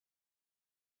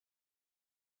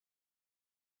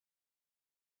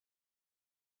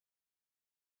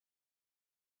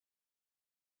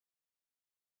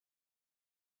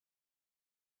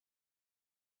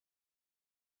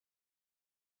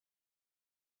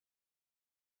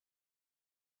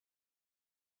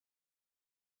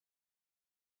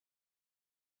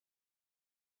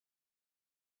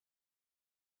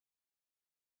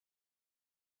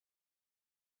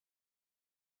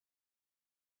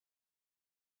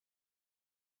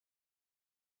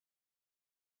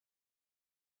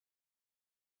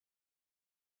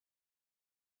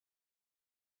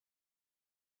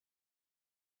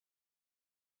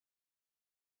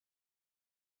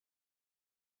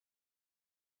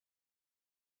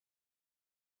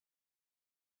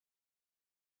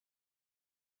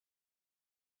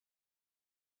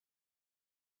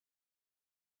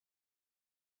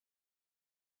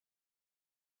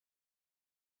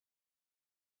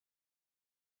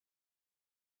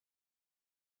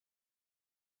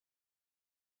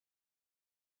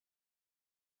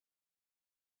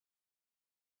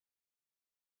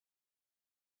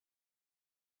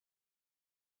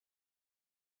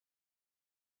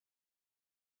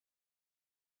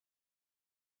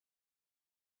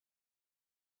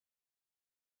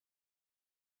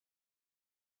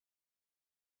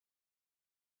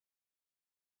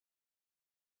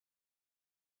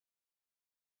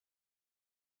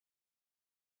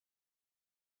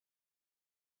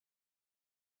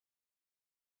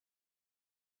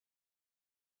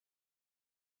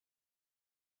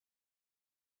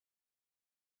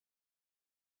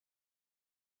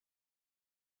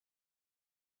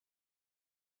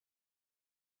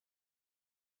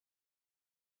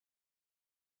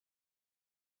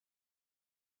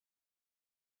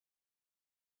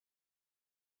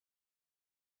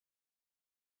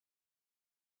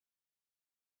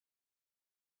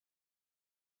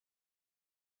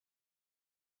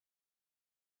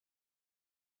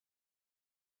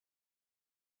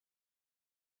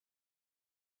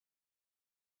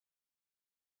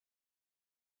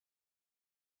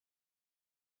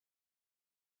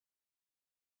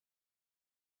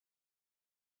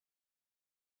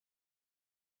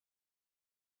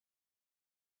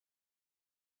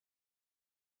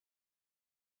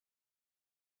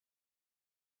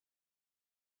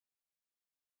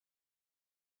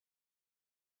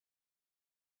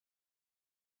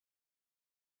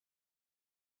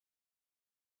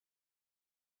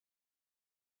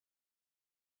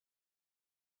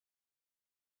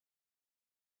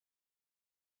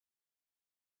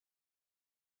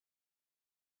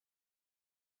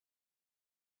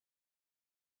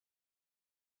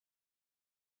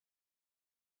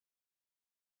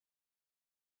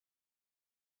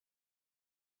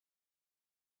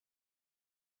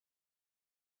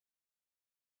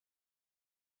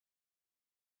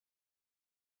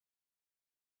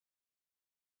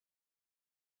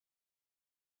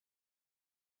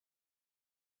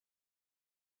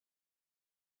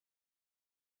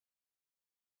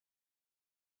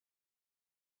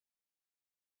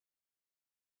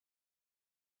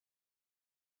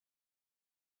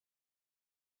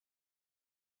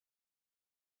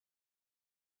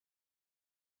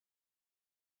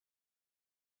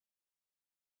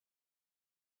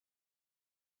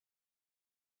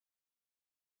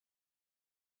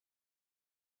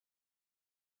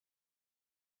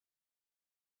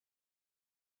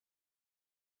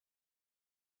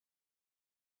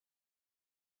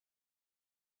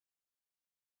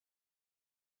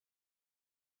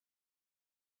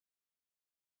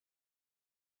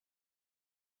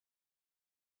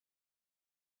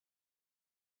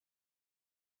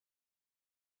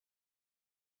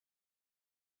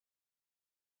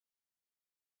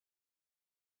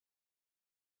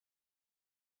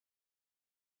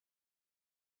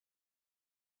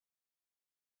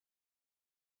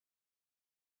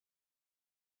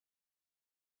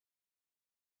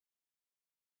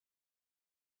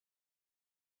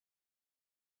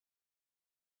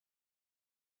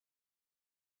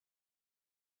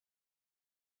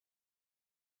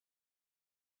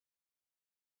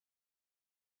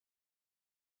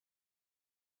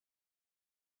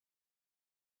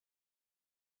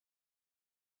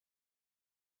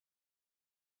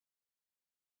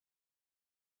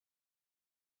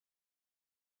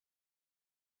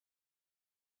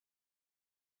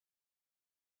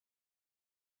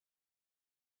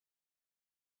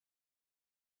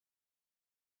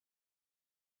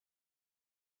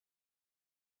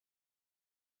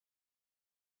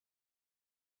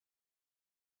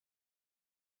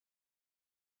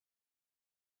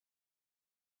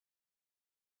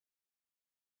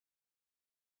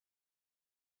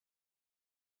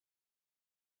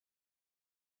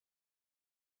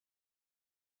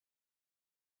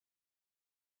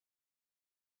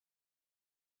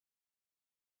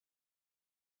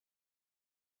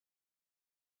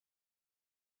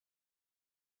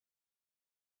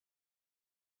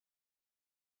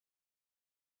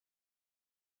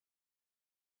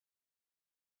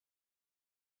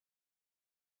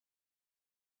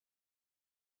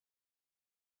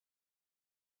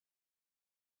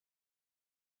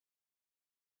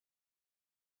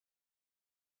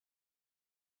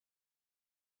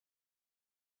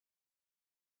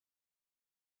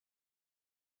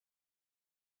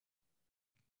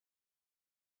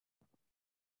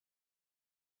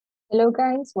Hello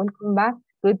guys, welcome back.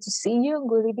 Good to see you.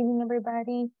 Good evening,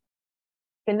 everybody.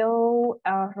 Hello,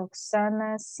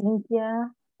 Roxana, Cynthia.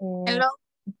 Hello.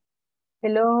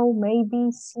 Hello,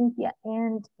 maybe Cynthia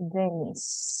and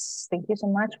Dennis. Thank you so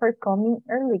much for coming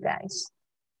early, guys.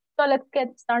 So let's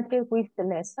get started with the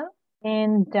lesson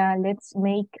and let's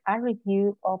make a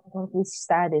review of what we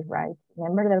studied, right?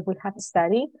 Remember that we have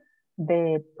studied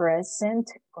the present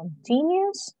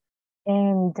continuous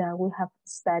and we have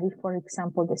studied, for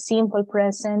example, the simple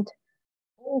present.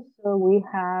 Also, we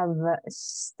have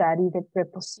studied the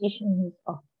prepositions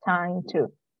of time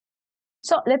too.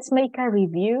 So let's make a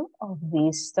review of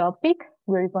this topic.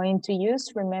 We're going to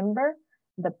use, remember,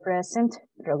 the present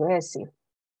progressive.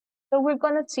 So we're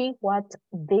going to see what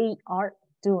they are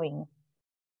doing.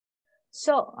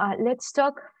 So let's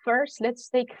talk first. Let's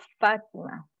take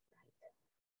Fatima.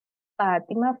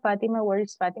 Fatima, where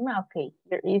is Fatima? Okay,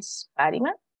 here is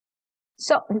Fatima.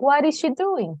 So what is she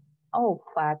doing? Oh,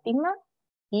 Fatima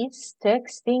is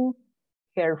texting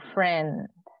her friend.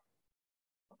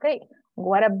 Okay,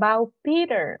 what about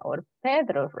Peter or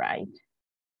Pedro, right?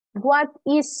 What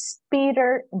is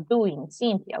Peter doing?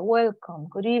 Cynthia, welcome.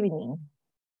 Good evening.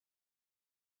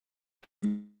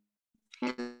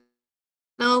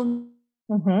 Hello.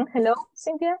 Hello,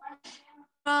 Cynthia.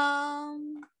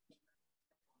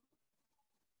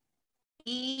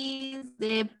 Is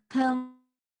the pen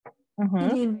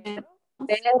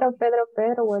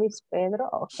Pedro, what is Pedro?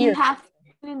 Oh, he here. has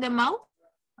in the mouth?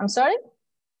 I'm sorry?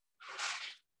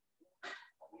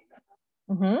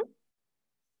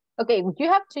 Okay, you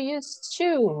have to use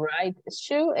chew, right?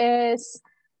 Chew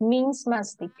means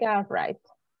masticar, right?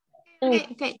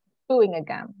 Okay. Chewing a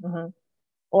gum.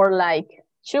 Or like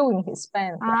chewing his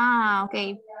pen. Ah,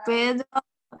 okay. Pedro.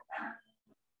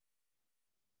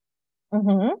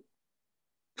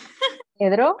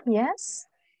 Pedro, yes.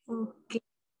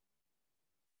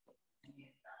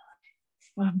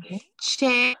 Okay.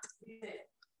 Check.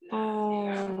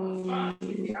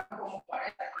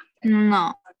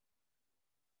 No.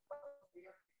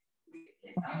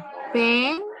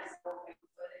 Pen.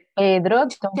 Pedro,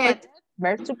 don't forget,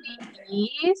 verb to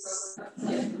be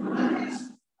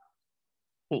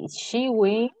is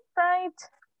chewing, right?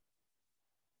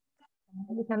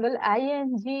 Usando el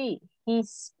ing,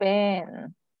 his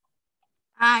pen.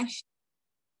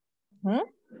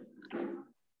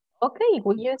 Okay,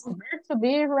 we use verb to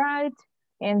be, right?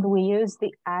 And we use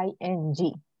the ing.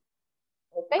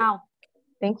 Okay. Ow.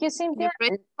 Thank you, Cynthia. The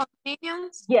present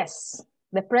continuous? Yes,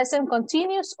 the present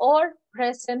continuous or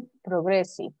present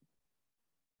progressive.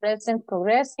 Present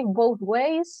progressive, both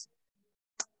ways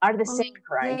are the same,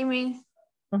 right?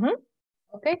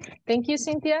 Okay, thank you,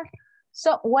 Cynthia.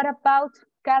 So what about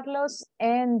Carlos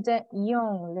and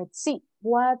Young? Let's see,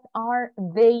 what are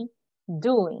they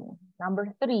doing?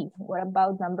 Number 3, what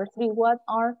about number 3? What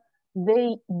are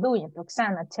they doing?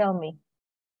 Roxana, tell me.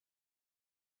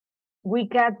 We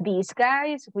got these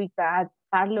guys, we got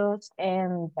Carlos,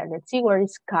 and let's see, where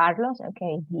is Carlos?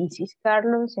 Okay, this is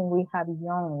Carlos, and we have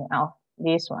Young now,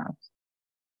 this one.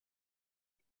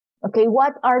 Okay,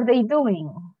 what are they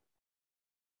doing?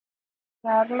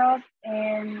 Carlos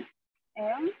and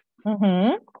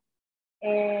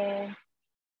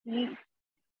he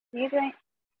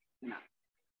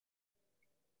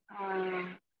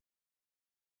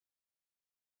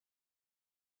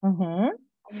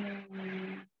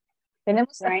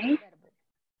Tenemos straight,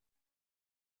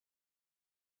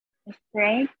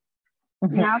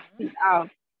 not out.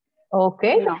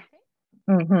 Okay. No.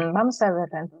 Vamos a ver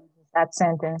that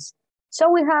sentence. So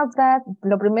we have that,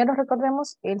 lo primero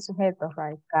recordemos el sujeto,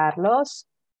 right? Carlos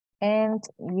and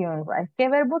Yun, right? ¿Qué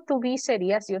verbo to be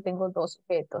sería si yo tengo dos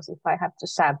sujetos? If I have to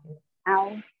subject.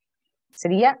 Out.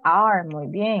 Sería are, muy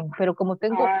bien. Pero como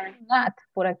tengo not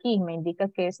por aquí, me indica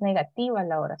que es negativa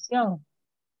la oración.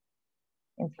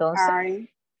 Entonces, Are.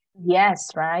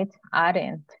 yes, right?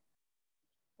 Aren't.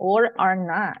 Or are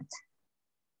not.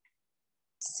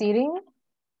 Sitting.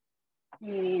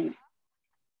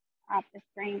 Up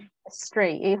straight.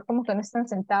 Straight. Ellos como que no están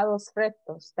sentados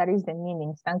rectos. That is the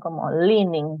meaning. Están como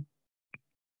leaning.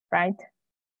 Right?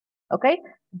 Okay?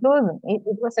 Good. It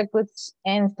was a good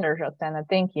answer, Roxana.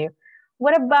 Thank you.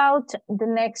 What about the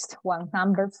next one?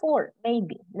 Number 4,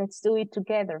 maybe. Let's do it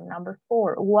together. Number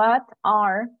 4. What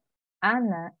are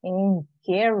Anna and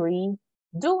Carrie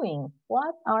doing?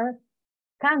 What are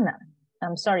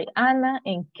Anna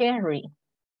and Carrie?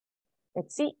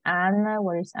 Let's see, Anna,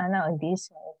 where is Anna? Oh,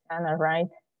 this one is Anna, right?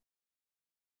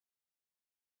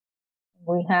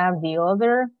 We have the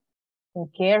other,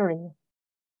 and Carrie.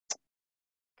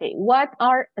 Okay, what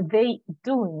are they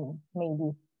doing,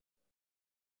 maybe?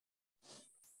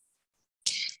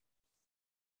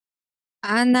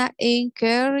 Anna and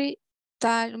Carrie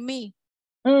tell me.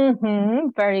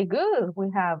 Very good.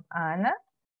 We have Anna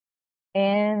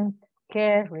and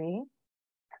Carrie.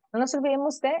 No nos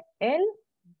olvidemos de el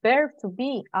verb to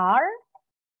be, are.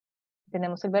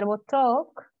 Tenemos el verbo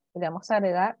talk. Y le vamos a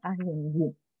agregar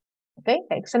ing. Okay,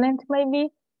 excellent,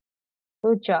 maybe.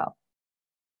 Good job.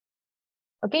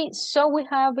 Okay, so we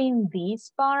have in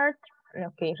this part,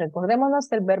 okay, recordémonos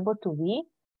del verbo to be,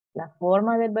 la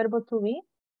forma del verbo to be.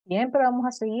 Siempre vamos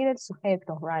a seguir el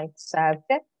sujeto, right?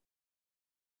 Subject.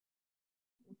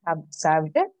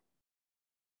 Subject.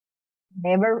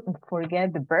 Never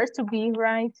forget the verb to be,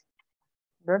 right?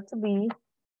 Verb to be.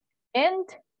 And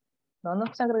no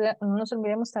nos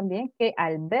olvidemos también que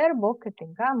al verbo que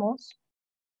tengamos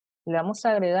le vamos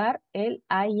a agregar el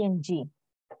ing.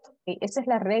 Okay, esa es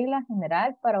la regla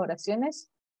general para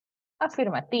oraciones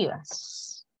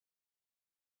afirmativas.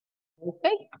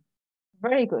 Okay,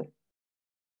 very good.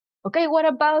 Okay, what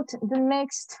about the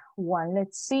next one?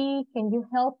 Let's see, can you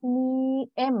help me?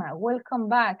 Emma, welcome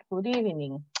back, good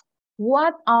evening.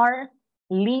 What are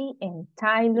Lee and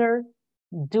Tyler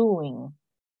doing?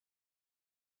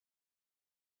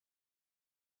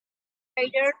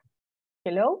 Tyler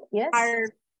Hello, yes? are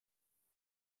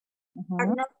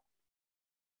not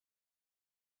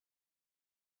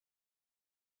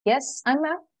Yes,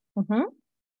 Anna?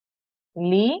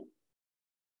 Lee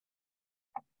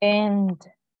and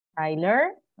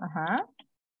Tyler.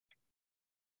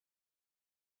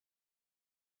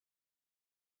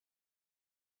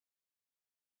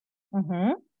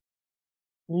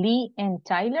 Lee and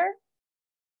Tyler.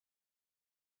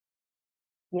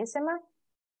 Yes, Emma?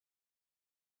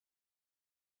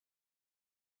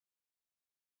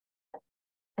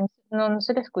 No, no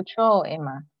se le escuchó,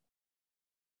 Emma.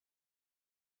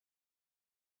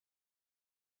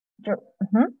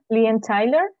 Lee and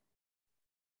Tyler.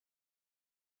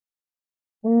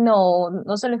 No,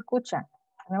 no se lo escucha.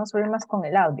 Tenemos problemas con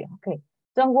el audio. Okay.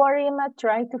 Don't worry, Emma.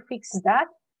 Try to fix that.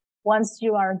 Once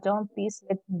you are done, please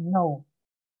let me know.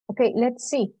 Okay, let's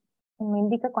see. Me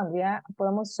indica cuando ya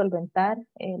podemos solventar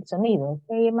el sonido.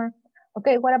 Okay, Emma.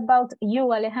 Okay, what about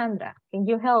you, Alejandra? Can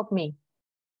you help me?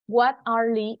 What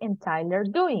are Lee and Tyler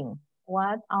doing?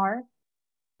 What are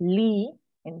Lee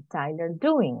and Tyler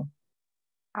doing?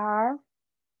 Are.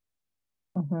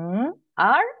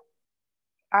 Are?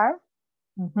 Are.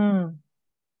 No.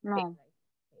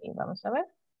 Okay, vamos a ver.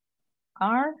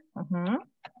 Are.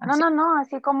 No,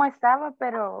 así como estaba,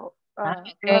 pero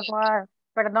Okay. luego are.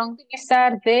 Perdón.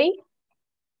 Utilizar they.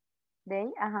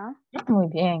 They, Muy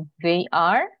bien. They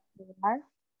are. They are.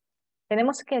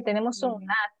 Tenemos un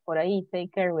not por ahí.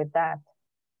 Take care with that.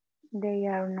 They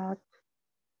are not.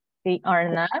 They are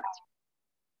not.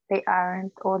 They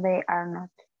aren't o they are not.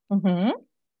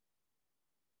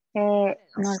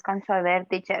 No alcanzo a ver,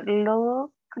 teacher.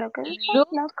 Look, creo que dice.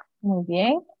 Look. Muy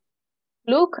bien.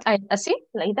 Look, así,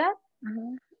 like that.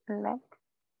 Look.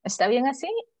 ¿Está bien así?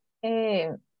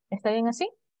 ¿Está bien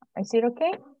así? ¿Is it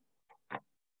okay?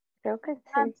 Creo que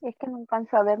sí. Es que no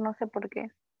alcanzo a ver, no sé por qué.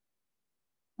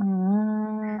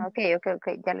 Ok,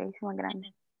 ya le hice más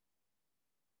grande.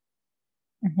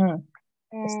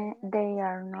 They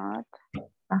are not.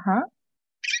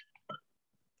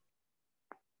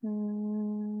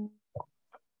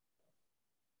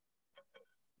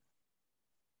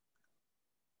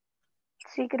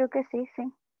 Sí, creo que sí.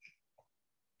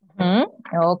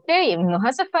 Ok, nos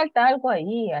hace falta algo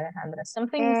ahí, Alejandra.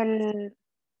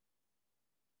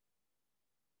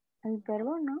 El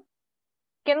verbo, ¿no?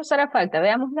 ¿Qué nos hará falta?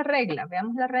 Veamos la regla,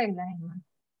 Emma.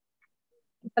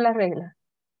 ¿Qué es la regla?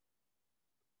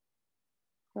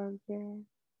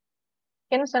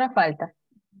 ¿Qué nos hará falta?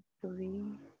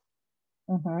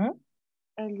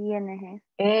 El ING.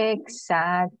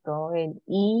 Exacto, el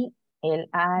I, el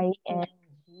ING.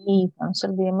 No nos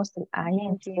olvidemos del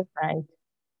ING, right?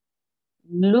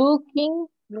 Looking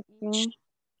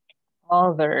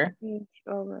over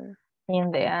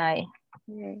in the eye.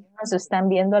 Nos están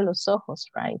viendo a los ojos,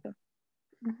 right?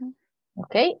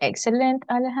 Okay, excellent,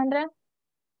 Alejandra.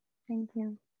 Thank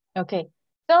you. Okay,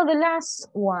 so the last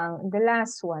one,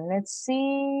 let's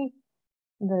see.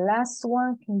 The last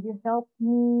one, can you help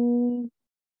me?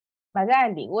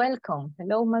 Magali, welcome.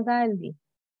 Hello, Magali.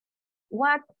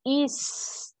 What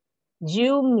is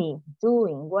Yumi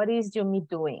doing? What is Yumi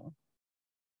doing?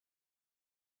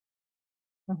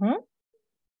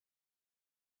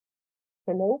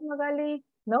 Hello, Magali?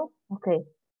 No? Okay.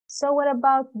 So what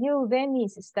about you,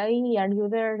 Dennis? ¿Está ahí? Are you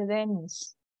there,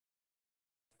 Dennis?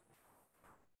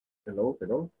 Hello.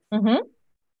 Hello,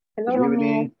 Good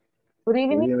evening. Good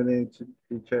evening. Good evening,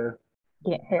 teacher.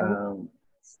 Yeah.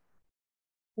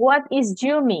 What is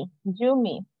Yumi?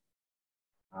 Yumi.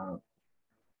 Uh,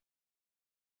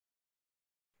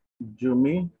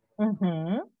 Yumi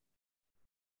Mhm.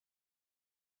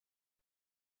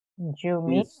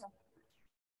 Yumi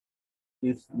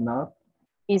is not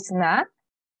is not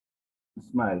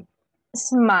smile.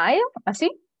 smile. ¿Así?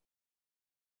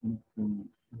 Mm,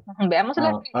 Veamos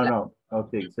la regla. no,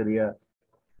 ok, sería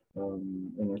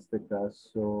en este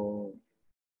caso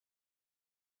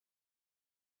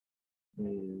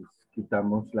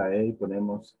quitamos la E y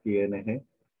ponemos ING.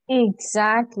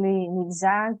 Exactly,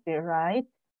 right.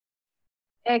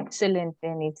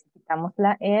 Excelente, necesitamos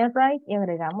la E, right, y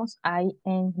agregamos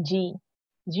ing.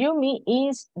 Yumi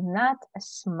is not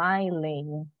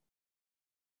smiling.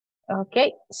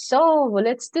 Okay, so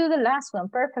let's do the last one.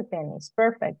 Perfect, Dennis,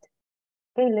 perfect.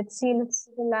 Okay, let's see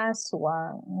the last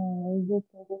one. You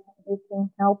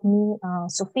can help me.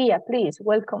 Sophia, please,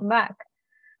 welcome back.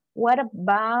 What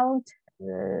about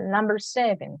number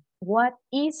 7? What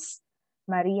is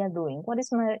Maria doing? What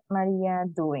is Maria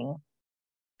doing?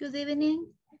 Good evening.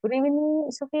 Good evening,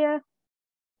 Sophia.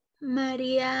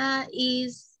 María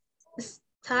is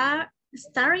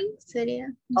starring, sería.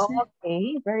 No sé.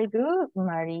 Okay, very good.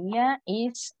 Maria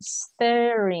is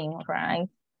staring, right?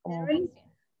 Staring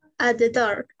at the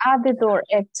door. At the door.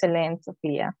 Excellent,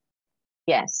 Sophia.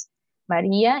 Yes.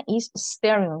 Maria is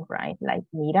staring, right? Like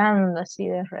mirando así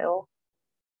de reojo.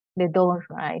 The door,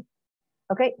 right?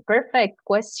 Okay, perfect.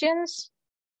 Questions?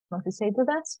 Want to say to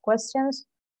that? Questions?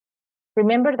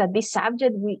 Remember that this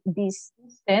subject, this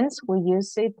tense, we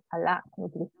use it a lot. We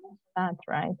utilizamos that,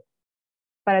 right?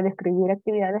 Para describir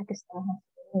actividades que estamos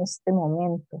haciendo en este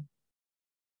momento.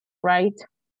 Right?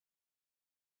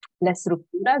 La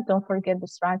estructura, don't forget the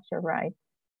structure, right?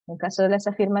 En caso de las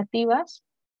afirmativas,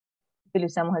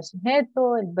 utilizamos el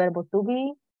sujeto, el verbo to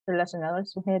be, relacionado al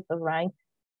sujeto, right?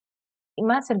 Y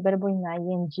más el verbo en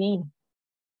ing.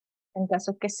 En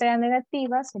caso que sea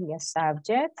negativa, sería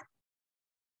subject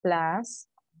plus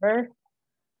verb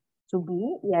to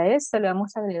be, y a esto le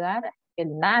vamos a agregar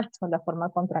el not o la forma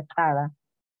contractada.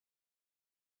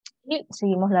 Y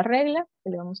seguimos la regla, que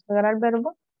le vamos a agregar al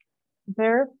verbo,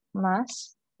 verb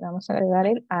más, le vamos a agregar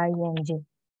el ing.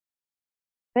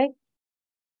 ¿Ok?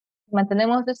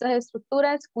 Mantenemos estas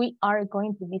estructuras, we are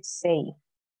going to be safe.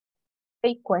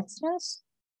 Take questions?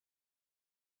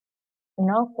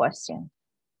 No question.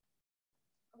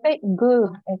 Okay, good.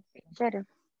 Pero,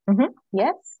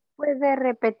 Yes. ¿puede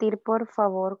repetir, por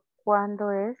favor,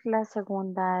 cuándo es la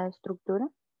segunda estructura?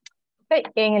 Okay.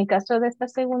 En el caso de esta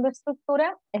segunda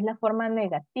estructura, es la forma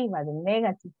negativa, de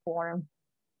negative form.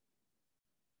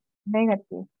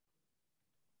 Negative.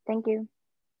 Thank you.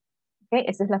 Okay.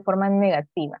 Esa es la forma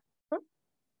negativa.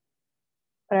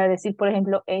 Para decir, por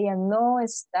ejemplo, ella no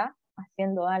está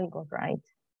haciendo algo, right?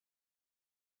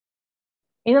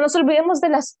 Y no nos olvidemos de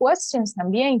las questions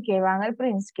también, que van al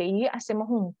principio, que ahí hacemos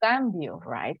un cambio,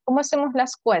 right? ¿Cómo hacemos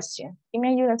las questions? ¿Quién me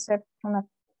ayuda a hacer una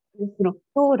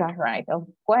estructura, right, of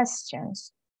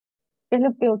questions? ¿Qué es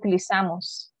lo que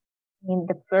utilizamos in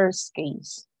the first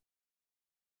case?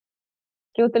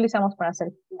 ¿Qué utilizamos para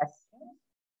hacer questions?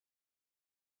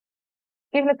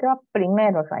 ¿Qué es lo que va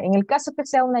primero, right? En el caso que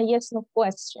sea una yes, no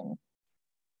question.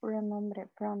 Pronombre,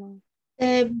 pronoun.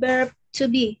 The verb to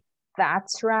be.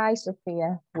 That's right,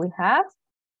 Sophia. We have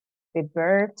the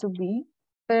verb to be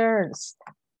first.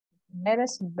 Let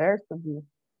us verb to be.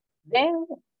 Then,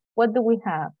 what do we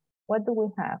have? What do we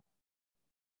have?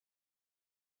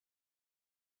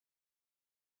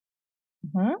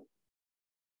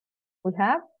 We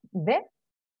have the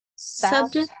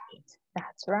subject.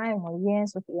 That's right. Muy bien,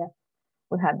 Sophia.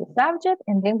 We have the subject,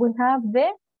 and then we have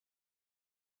the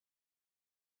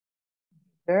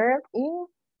verb in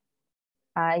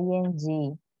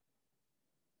ing.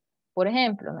 Por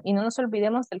ejemplo, y no nos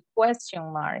olvidemos del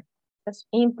question mark. Es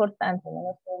importante, no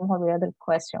nos podemos olvidar del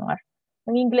question mark.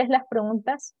 En inglés las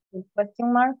preguntas, el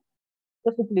question mark,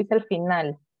 los utiliza al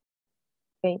final.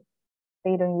 Okay.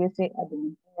 They don't use it at the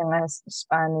beginning as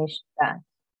Spanish does.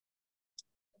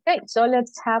 Okay, so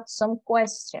let's have some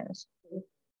questions.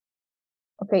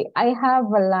 Okay, I have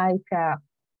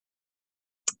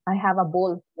a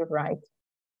ball here, right?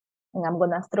 And I'm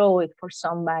gonna throw it for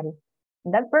somebody.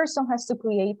 And that person has to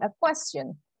create a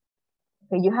question.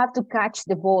 Okay, you have to catch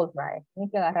the ball, right? Tiene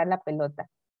que agarrar la pelota.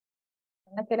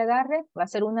 Una que la agarre va a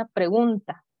ser una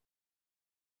pregunta,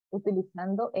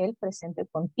 utilizando el presente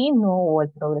continuo o el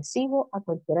progresivo a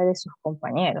cualquiera de sus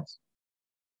compañeros.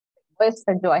 Pues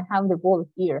yo, I have the ball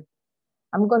here.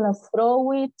 I'm gonna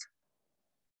throw it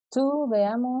to,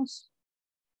 veamos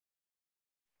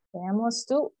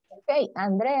to, okay,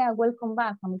 Andrea, welcome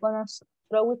back. I'm gonna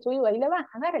throw it to you. Ahí le va,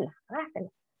 agárrela.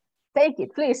 Take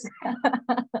it, please.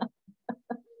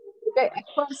 Okay, a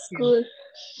question. Good.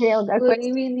 Okay, a Good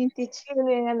question. evening, teacher. Good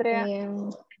evening, Andrea.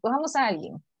 Cojamos a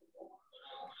alguien.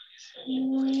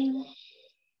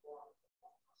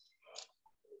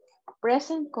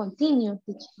 Present continuous,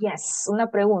 teacher. Yes, una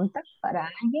pregunta para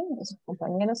alguien de sus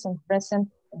compañeros en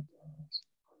present.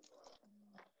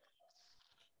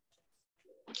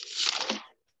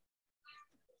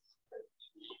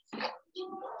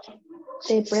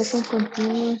 The present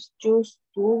continuous use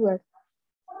to verb.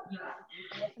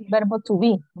 Verbo to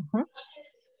be. Ujú.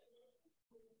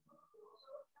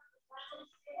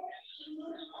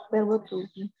 Verbo to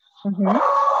be. Ujú.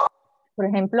 Por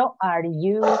ejemplo, are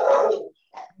you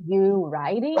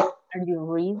writing? Are you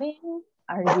reading?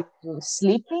 Are you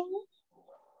sleeping?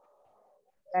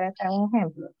 Para hacer un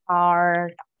ejemplo.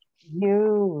 Are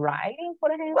you writing,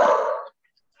 por ejemplo?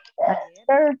 A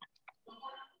letter?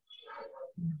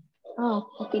 Oh,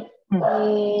 ok.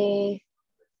 Mm.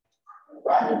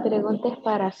 Mi pregunta es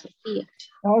para Sofía.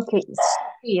 Okay,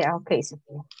 Sofía, okay,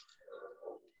 Sofía.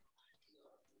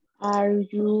 Are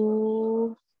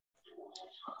you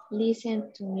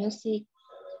listen to music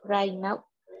right now?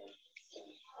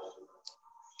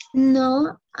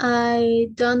 No, I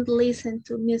don't listen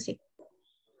to music.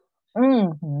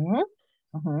 Mhm,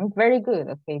 mhm, very good,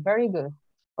 okay, very good.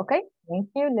 Okay, thank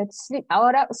you, let's see.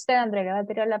 Ahora usted, Andrea, le va a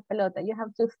tirar la pelota. You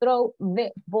have to throw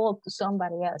the ball to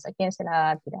somebody else. ¿A quién se la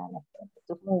va a tirar la pelota?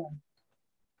 To whom?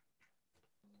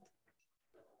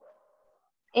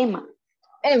 Emma.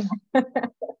 Emma.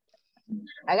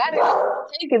 Agárrela.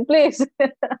 Take it, please.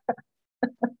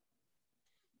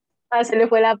 Ah, se le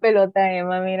fue la pelota a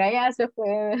Emma. Mira, ya se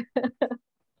fue.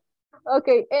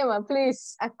 Okay, Emma,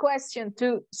 please, a question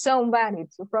to somebody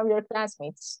from your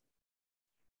classmates.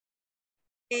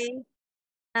 Okay.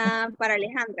 Para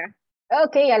Alejandra.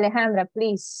 Okay, Alejandra,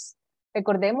 please.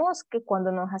 Recordemos que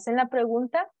cuando nos hacen la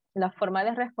pregunta, la forma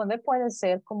de responder puede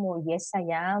ser como yes, I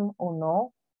am o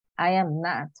no, I am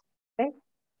not. Okay?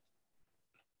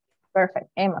 Perfect.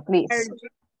 Emma, please.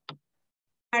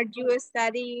 Are you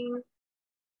studying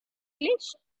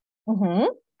English? Mhm.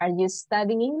 Are you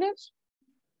studying English?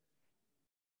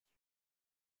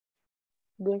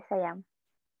 Yes, I am.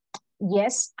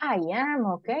 Yes, I am.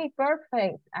 Okay,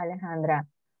 perfect, Alejandra.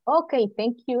 Okay,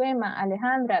 thank you, Emma.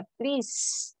 Alejandra,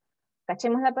 please.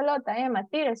 Cachemos la pelota, Emma,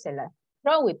 tíresela.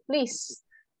 Throw it, please.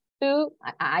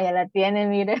 Ya la tiene,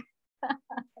 mire.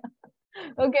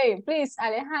 Okay, please,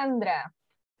 Alejandra.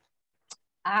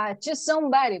 Choose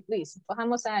somebody, please.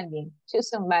 Cojamos a alguien. Choose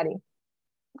somebody.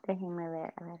 Déjenme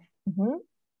ver, a ver. Mhm.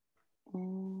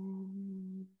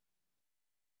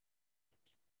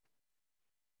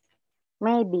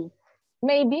 Maybe.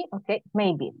 Maybe, okay,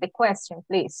 maybe. The question,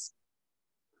 please.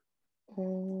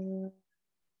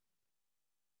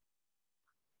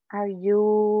 Are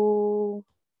you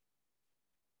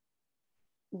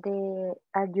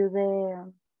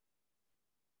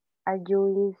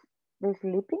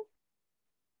sleeping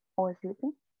or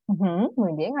sleeping? Mhm,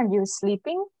 muy bien. Are you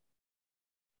sleeping?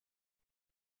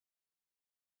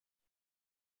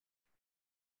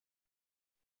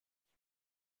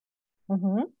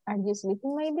 Mhm. Are you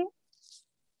sleeping, maybe?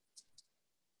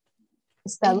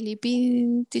 ¿Está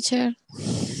Sleeping, teacher.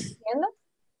 durmiendo?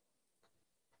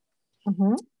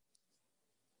 Mhm.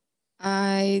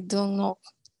 I don't know.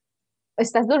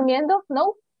 ¿Estás durmiendo?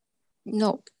 No.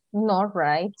 No. No,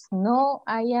 right. No,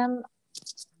 I am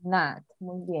not.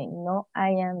 Muy bien. No,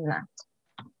 I am not.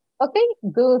 Okay,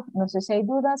 good. No sé si hay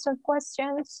dudas o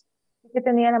questions. Que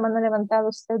tenía la mano levantada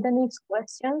usted, Denise.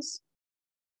 Questions?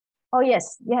 Oh,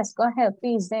 yes. Yes, go ahead,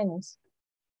 please, Denise.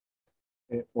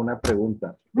 Una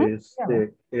pregunta.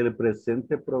 ¿El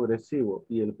presente progresivo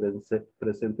y el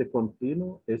presente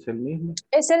continuo es el mismo?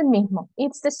 Es el mismo.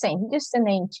 It's the same. Just the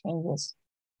name changes.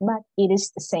 But it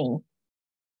is the same.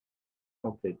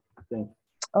 Okay, thank you.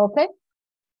 Okay.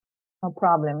 No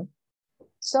problem.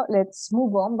 So let's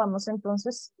move on. Vamos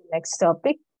entonces to the next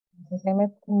topic.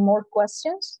 More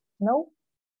questions? No?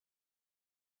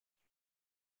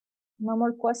 No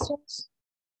more questions?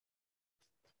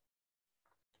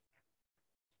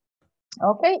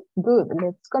 Okay, good.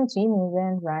 Let's continue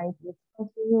then, right? Let's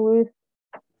continue with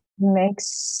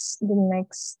the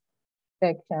next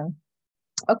section.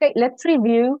 Okay, let's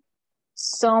review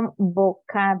some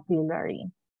vocabulary.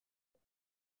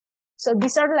 So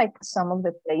these are like some of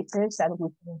the places that we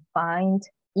can find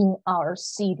in our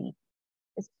city.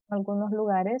 Algunos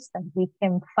lugares that we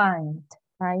can find,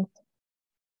 right?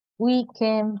 We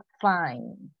can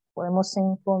find. Podemos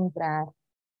encontrar.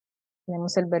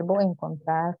 Tenemos el verbo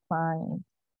encontrar, find.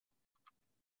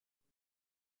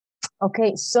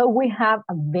 Okay, so we have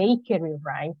a bakery,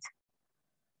 right?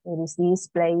 It is this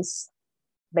place.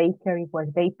 bakery where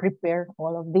they prepare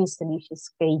all of these delicious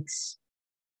cakes.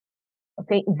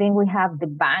 Okay, then we have the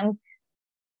bank.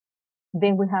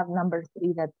 Then we have number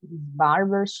 3, that is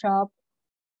barber shop.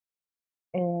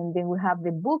 And then we have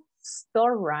the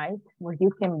bookstore, right? Where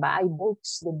you can buy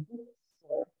books, the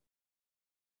bookstore.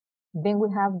 Then we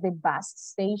have the bus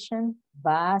station,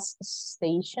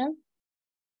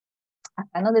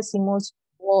 Acá no decimos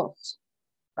bus,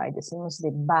 right? Decimos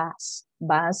the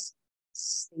bus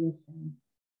station.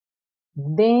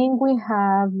 Then we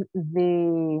have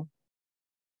the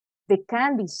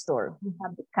candy store. We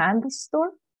have the candy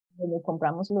store, donde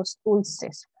compramos los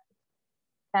dulces.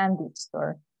 Candy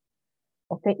store.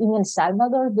 Okay, in El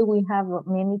Salvador, do we have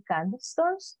many candy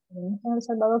stores? In El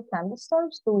Salvador, candy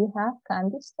stores? Do we have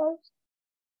candy stores?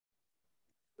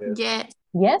 Yes.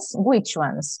 Yes, which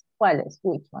ones? ¿Cuáles?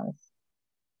 Which ones?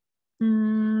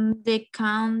 The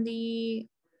candy.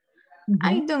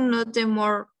 I don't know the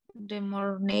more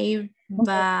name,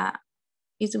 but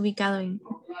it's ubicado en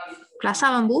Plaza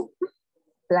Bambú.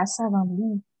 Plaza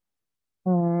Bambú.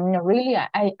 Really,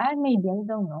 I maybe I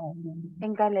don't know.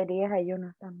 En galerías hay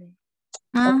unos también.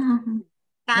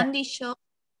 Candy shop.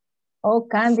 Oh,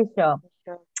 candy shop.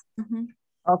 Mhm.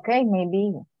 Okay,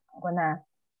 maybe I'm gonna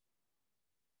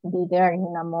be there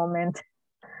in a moment.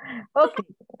 Okay,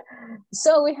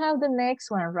 so we have the next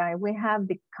one, right? We have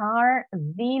the car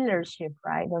dealership,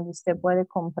 right? Donde usted puede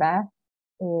comprar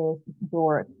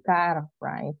your car,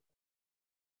 right?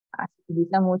 Se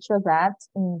utiliza mucho that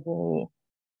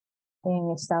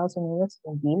en Estados Unidos,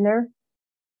 the dealer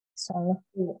son los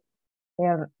que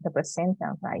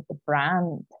representan, right? The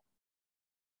brand.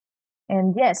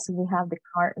 And yes, we have the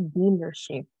car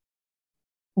dealership.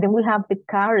 Then we have the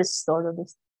car store.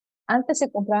 Antes se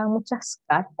compraban muchas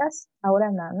cartas,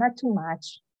 ahora no, not too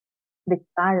much. The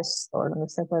car store, donde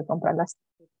se puede comprar las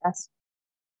cartas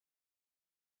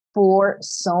for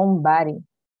somebody.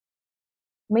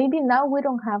 Maybe now we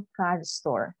don't have car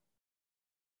store,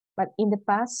 but in the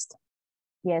past,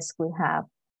 yes, we have.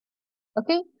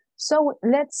 Okay, so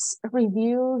let's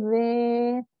review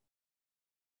the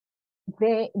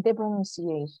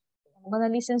pronunciation. I'm gonna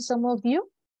listen some of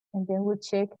you, and then we'll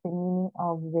check the meaning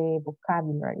of the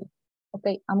vocabulary.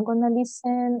 Okay, I'm gonna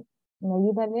listen. Me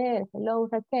ayuda a leer. Hello,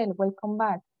 Raquel, welcome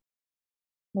back.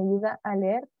 Me ayuda a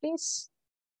leer, please.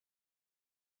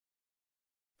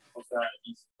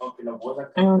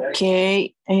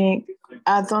 Okay.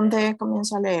 ¿A dónde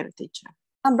comienzo a leer, teacher?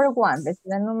 Number 1, desde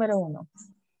la número 1.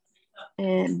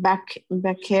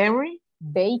 Bakery.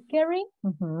 Bakery.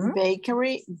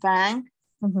 Bakery, bank,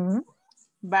 Mhm.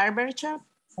 barber shop,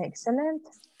 Excellent.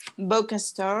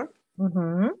 bookstore,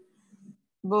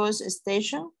 bus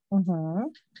station,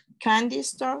 candy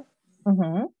store,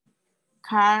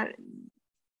 car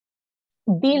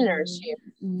dealership.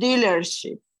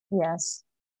 Yes.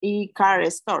 Y car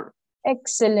store.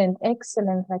 Excellent,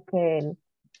 excellent, Raquel.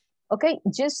 Ok,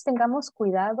 just tengamos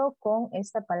cuidado con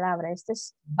esta palabra. Este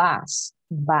es bus.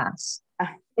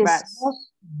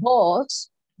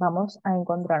 Boss, vamos a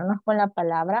encontrarnos con la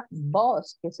palabra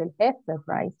boss, que es el jefe,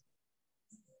 right?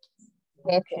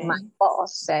 Jefe, my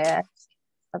boss said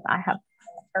that I have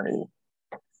to hurry.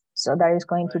 So that is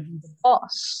going to be the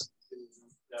boss.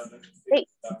 Okay.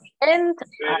 And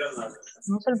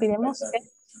no nos olvidemos que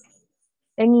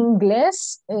en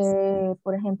inglés,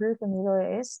 por ejemplo, el sonido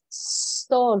es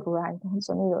store, right? El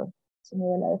sonido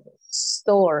de la F.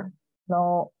 Store,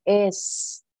 no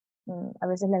es. A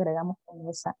veces le agregamos con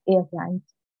esa E, right?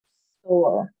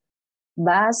 Store.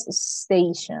 Bus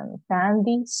station,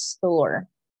 candy store.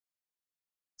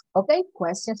 Okay,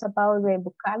 questions about the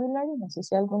vocabulary? No sé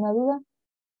si hay alguna duda.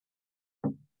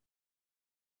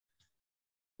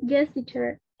 Yes,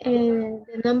 teacher.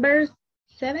 The number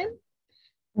 7.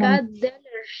 Car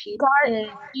dealership.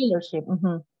 Dealership.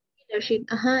 Dealership.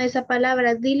 Ajá, esa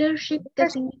palabra dealership, ¿qué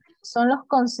significa? Son los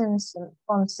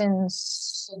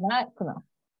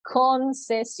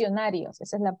concesionarios,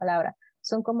 esa es la palabra.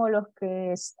 Son como los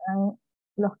que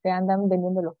andan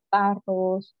vendiendo los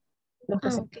carros, los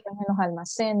que se encuentran en los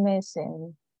almacenes,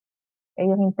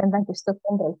 ellos intentan que usted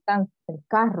compre el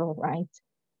carro, right?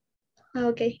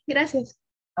 Ok, gracias.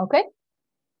 Okay.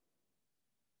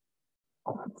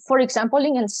 For example,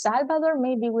 in El Salvador,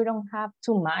 maybe we don't have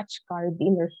too much car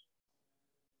dealers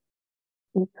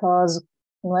because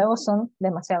nuevos son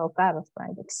demasiado caros,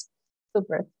 right? It's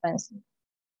super expensive.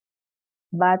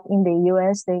 But in the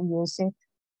US, they use it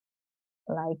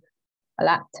like a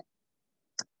lot.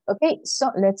 Okay,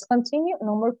 so let's continue.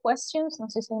 No more questions. No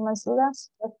sé si hay más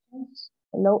dudas. Questions.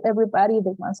 Hello, everybody,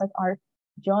 the ones that are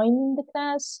joining the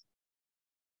class.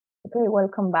 Okay,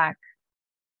 welcome back.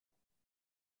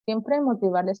 Siempre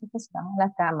motivarles a que sigan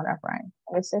la cámara, right?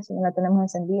 A veces si no la tenemos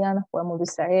encendida nos podemos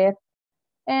distraer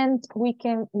and we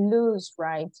can lose,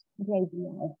 right, the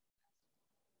idea.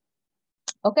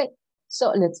 Okay,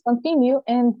 so let's continue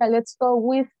and let's go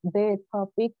with the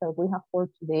topic that we have for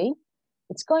today.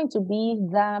 It's going to be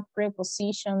the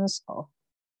prepositions of.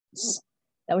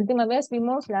 La última vez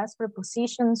vimos las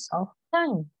prepositions of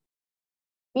time.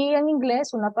 Y en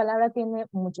inglés una palabra tiene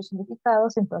muchos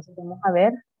significados, entonces vamos a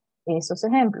ver esos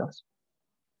ejemplos.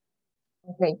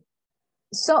 Okay,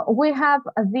 so we have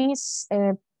this,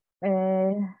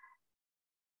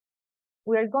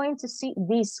 we are going to see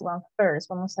this one first.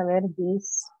 Vamos a ver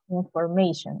this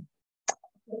information.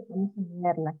 Vamos a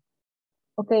verla.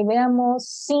 Okay, veamos.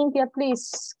 Cynthia,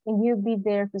 please, can you be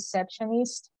the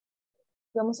receptionist?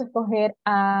 Vamos a escoger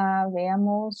a,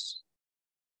 veamos,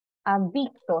 a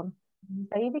Víctor.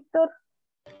 ¿Está ahí, Víctor?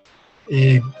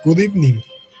 Good evening.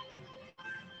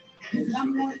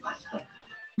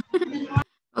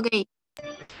 Okay.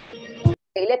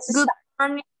 Okay, let's Good start.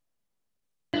 morning.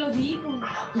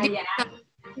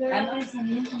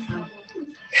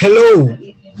 Hello.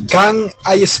 Can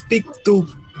I speak to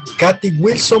Kathy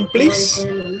Wilson, please?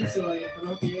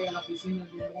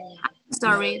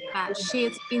 Sorry, but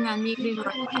she's in a meeting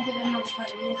right now.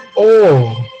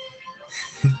 Oh,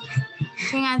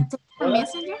 Can I take a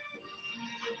messenger?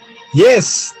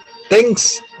 yes.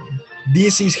 Thanks.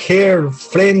 This is her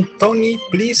friend Tony.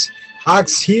 Please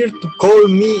ask her to call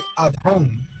me at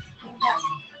home.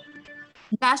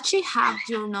 Does she have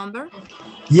your number?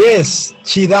 Yes,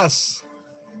 she does.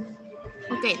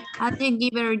 Okay, I'll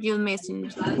give her your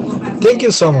messenger. Thank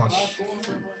you so much.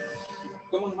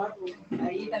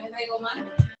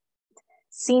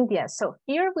 Cynthia, so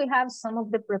here we have some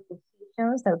of the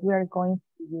prepositions that we are going to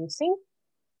be using.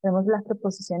 Tenemos las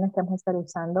preposiciones que vamos a estar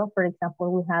usando. For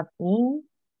example, we have in.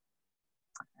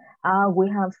 We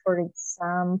have, for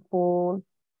example,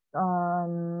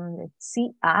 let's see,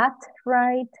 at,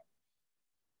 right?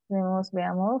 Veamos,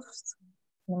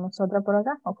 tenemos otra por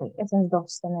acá. Okay, esas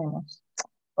dos tenemos.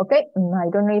 Okay, I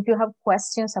don't know if you have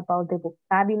questions about the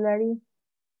vocabulary.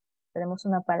 Tenemos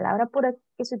una palabra por aquí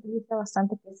que se utiliza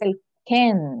bastante, que es el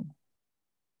can.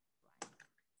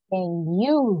 Can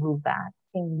you do that?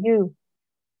 Can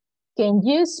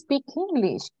you speak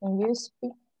English? Can you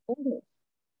speak English?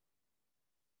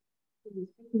 Can you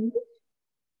speak English?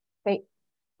 Okay,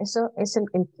 eso es el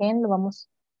can, lo vamos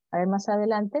a ver más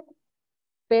adelante,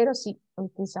 pero sí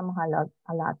utilizamos a lot.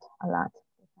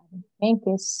 En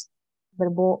que es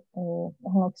verbo,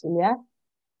 es un auxiliar,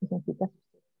 que significa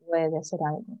que puede hacer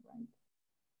algo.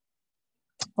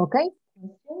 Ok,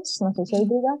 no sé si hay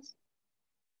dudas.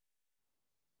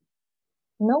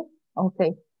 No?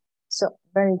 Okay, so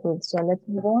very good. So let's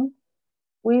move on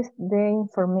with the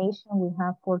information we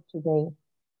have for today.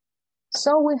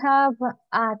 So we have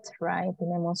at, right?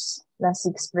 Tenemos las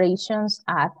expressions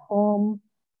at home,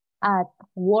 at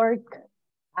work,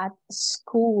 at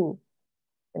school.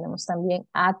 Tenemos también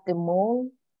at the mall,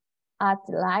 at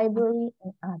the library,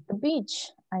 and at the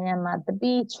beach. I am at the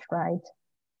beach, right?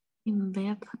 In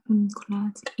bed, in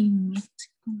class, in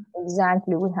Mexico.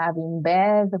 Exactly. We have in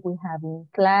bed, we have in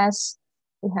class,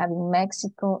 we have in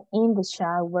Mexico, in the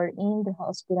shower, in the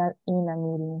hospital, in a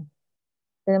meeting.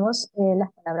 Tenemos las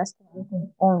palabras que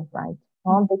dicen on, right?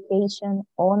 On vacation,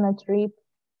 on a trip,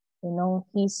 and on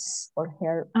his or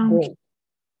her break.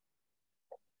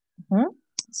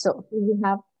 So we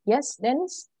have, yes,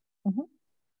 Dennis?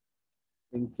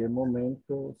 ¿En qué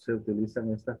momento se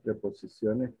utilizan estas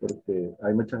preposiciones? Porque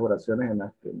hay muchas oraciones en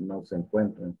las que no se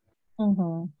encuentran.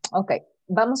 Ok,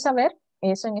 vamos a ver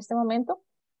eso en este momento.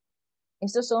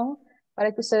 Estos son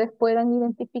para que ustedes puedan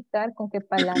identificar con qué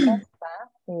palabras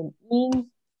va el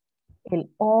in,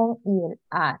 el on y el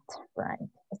at, right?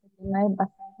 Este tema es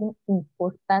bastante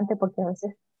importante porque a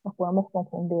veces nos podemos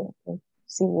confundir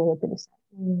si voy a utilizar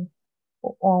in,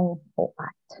 o on o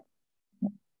at.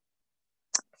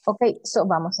 Ok, so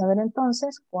vamos a ver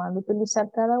entonces cuándo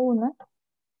utilizar cada una.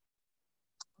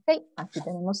 Ok, aquí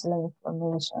tenemos la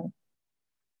information.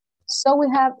 So we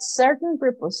have certain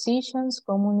prepositions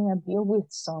commonly appear with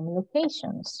some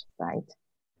locations, right?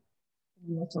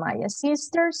 My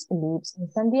sister lives in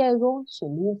San Diego. She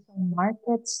lives on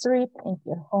Market Street and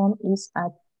her home is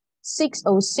at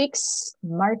 606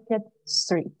 Market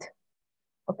Street.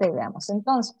 Ok, veamos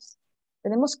entonces.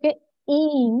 Tenemos que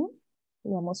in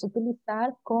lo vamos a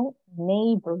utilizar con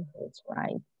neighborhoods,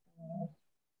 right?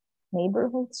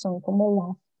 Neighborhoods son como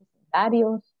los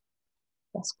vecindarios,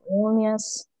 las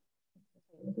colonias.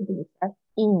 Vamos a utilizar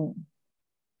in.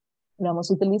 Lo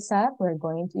vamos a utilizar, we're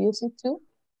going to use it too,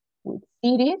 with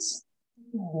cities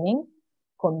and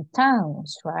con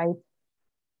towns, right?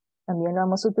 También lo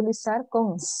vamos a utilizar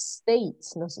con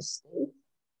states. Los states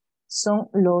son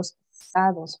los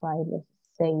estados, right? Los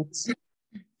states.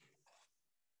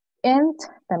 And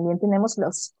también tenemos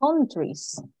los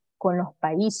countries, con los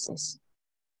países.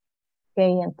 Ok,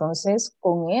 entonces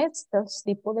con estos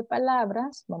tipos de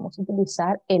palabras vamos a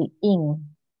utilizar el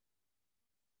in.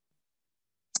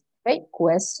 Okay,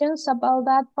 questions about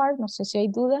that part? No sé si hay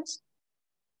dudas.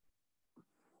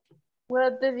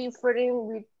 What's the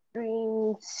difference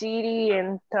between city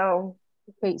and town?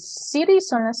 Okay, cities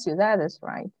son las ciudades,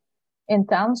 right? And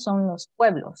town son los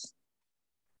pueblos.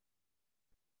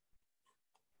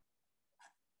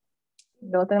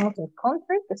 Luego tenemos el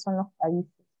country, que son los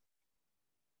países.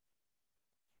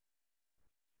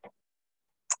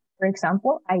 For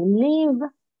example, I live.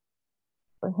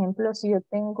 Por ejemplo, si yo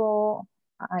tengo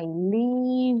I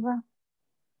live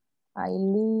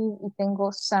y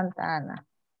tengo Santa Ana.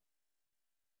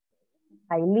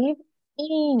 I live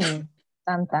in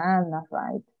Santa Ana,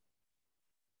 right?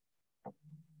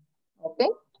 Ok.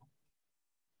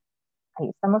 Ahí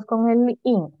estamos con el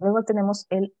in. Luego tenemos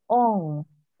el on.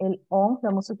 El on lo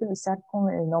vamos a utilizar con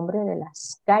el nombre de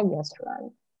las calles,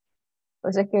 right?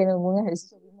 Pues es que en algún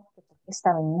ejercicio vimos que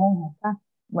estaba en on acá.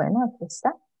 Bueno, aquí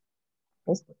está.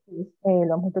 Lo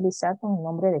vamos a utilizar con el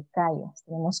nombre de calles.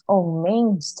 Tenemos on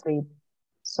Main Street,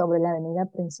 sobre la avenida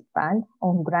principal,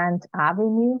 on Grand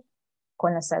Avenue,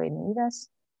 con las avenidas,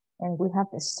 and we have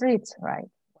the streets, right?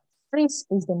 Streets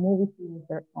is the movie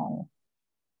theater on.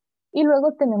 Y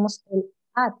luego tenemos el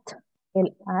at.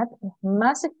 El at es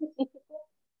más específico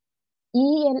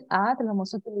y el at lo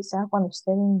vamos a utilizar cuando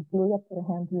usted incluya, por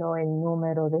ejemplo, el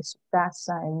número de su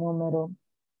casa, el número,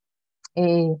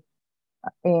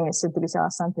 se utiliza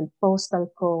bastante el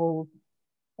postal code,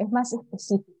 es más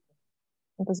específico.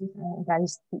 Entonces,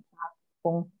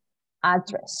 con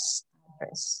address,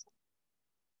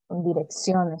 con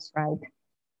direcciones, right?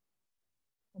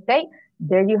 Okay,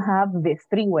 there you have the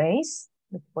three ways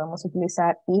que podemos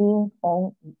utilizar in,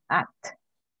 on, y at.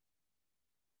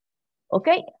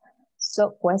 Okay,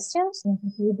 so questions, no sé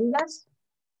si hay dudas.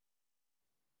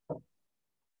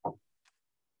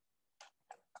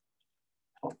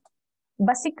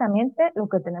 Básicamente, lo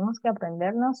que tenemos que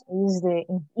aprendernos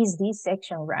is this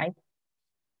section, right?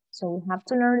 So we have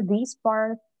to learn this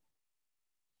part.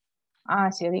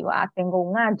 Si yo digo, tengo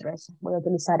un address, voy a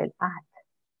utilizar el at.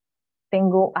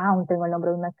 Tengo el nombre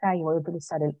de una calle, voy a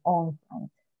utilizar el on.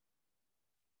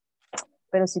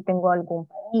 Pero si tengo algún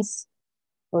país,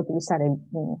 voy a utilizar el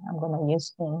in. I'm going to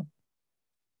use in.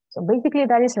 So basically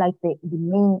that is like the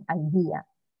main idea.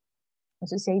 No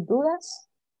sé si hay dudas.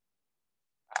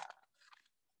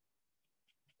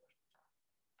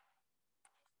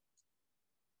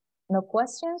 No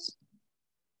questions?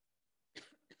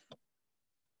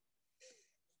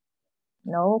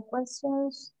 No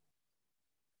questions?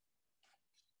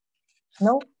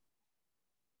 No?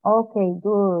 Okay,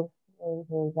 good.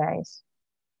 Okay, guys.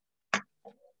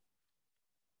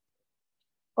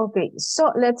 Okay,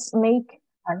 so let's make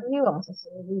a review. Vamos a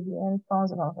hacer un review,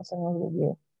 entonces vamos a hacer un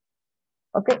review.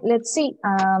 Okay, let's see.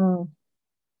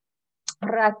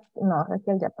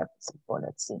 Raquel ya participó,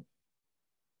 let's see.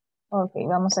 Okay,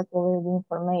 vamos a cover the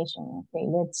information. Okay,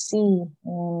 let's see.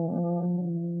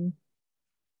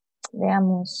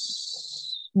 Veamos.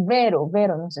 Vero,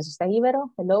 no sé si está ahí,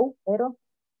 Vero. Hello, Vero.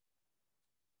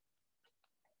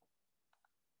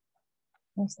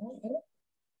 ¿No está, Vero?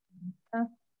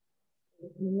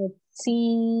 Let's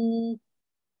see.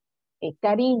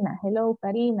 Karina, hello,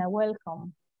 Karina,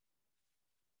 welcome.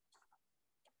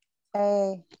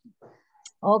 Okay,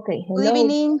 hello. Good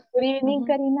evening. Good evening,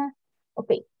 Karina.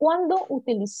 Okay, ¿cuándo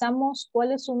utilizamos,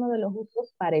 cuál es uno de los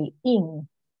usos para el in?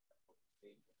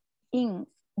 In.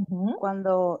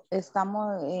 Cuando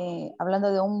estamos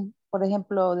hablando de por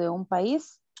ejemplo, de un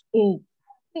país. Sí,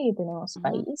 tenemos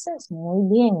países. Muy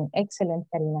bien, excelente,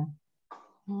 Karina.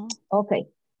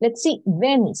 Okay, let's see.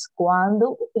 Venice,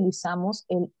 ¿cuándo utilizamos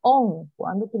el on?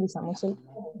 ¿Cuándo utilizamos el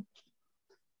on?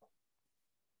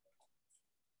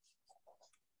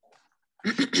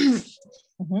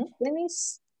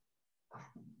 Venice.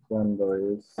 Cuando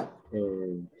es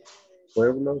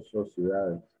pueblos o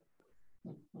ciudades.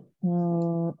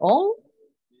 On.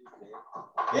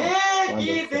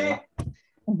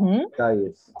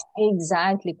 Calles.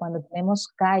 Exactly, cuando tenemos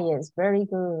calles. Very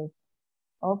good.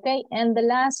 Okay, and the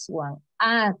last one,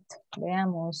 at.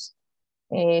 Veamos.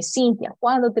 Cintia,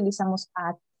 ¿cuándo utilizamos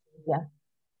at? Yeah.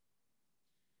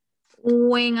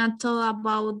 When I talk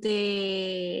about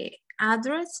the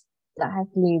address.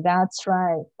 Exactly, that's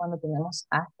right. Cuando tenemos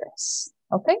address.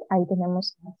 Okay, ahí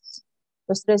tenemos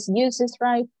los tres uses,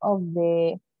 right, of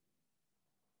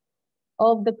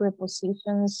of the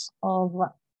prepositions of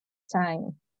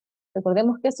time.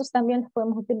 Recordemos que estos también los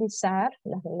podemos utilizar,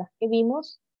 las reglas que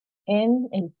vimos, en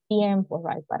el tiempo,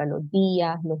 right? Para los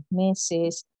días, los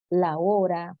meses, la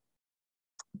hora.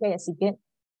 Okay, así que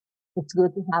it's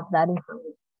good to have that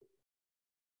information.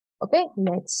 Okay,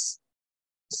 let's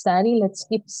study, let's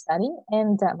keep studying,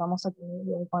 and vamos a tener,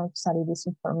 we're going to study this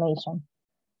information.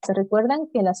 ¿Se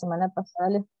recuerdan que la semana pasada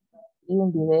les di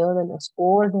un video de los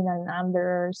ordinal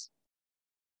numbers?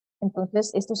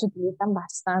 Entonces, estos se utilizan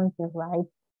bastante, right?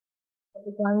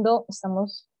 Porque cuando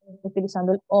estamos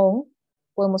utilizando el on,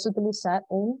 podemos utilizar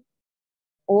un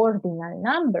ordinal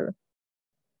number.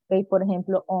 Okay, por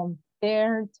ejemplo, on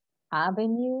 3rd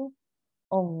Avenue,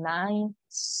 on 9th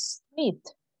Street.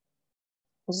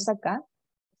 Entonces acá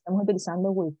estamos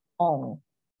utilizando with on.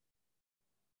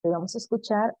 Vamos a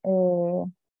escuchar,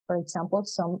 for example,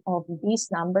 some of these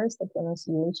numbers, the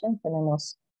pronunciation.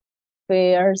 Tenemos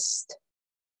first,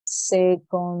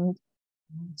 second,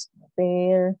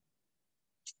 third,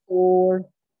 fourth,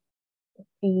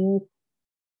 fifth,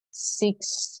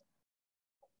 sixth,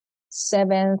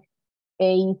 seventh,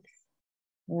 eighth,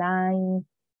 ninth,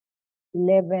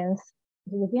 11th.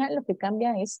 Si fijan, lo que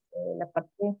cambia es la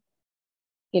parte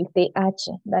que el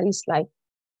TH, that is like,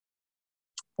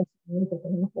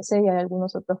 tenemos que hacer y hay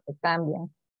algunos otros que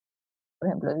cambian. Por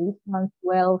ejemplo, this one,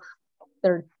 12,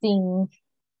 13.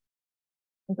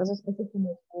 Entonces, este es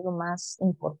como algo más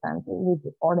importante with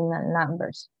the ordinal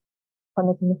numbers.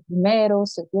 Cuando tenemos primero,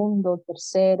 segundo,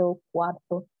 tercero,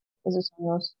 cuarto, esos son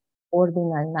los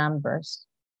ordinal numbers.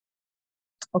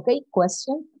 Okay,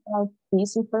 question about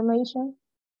this information?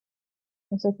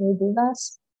 No sé si hay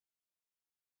dudas.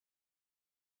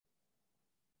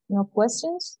 No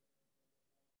questions?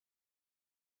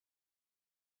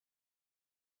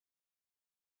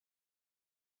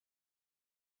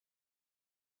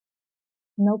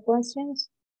 No questions?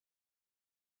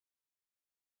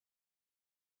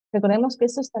 Recordemos que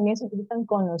estos también se utilizan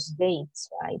con los dates,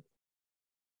 right?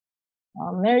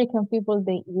 American people,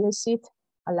 they use it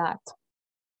a lot.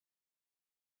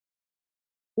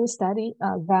 We studied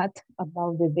that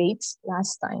about the dates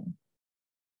last time.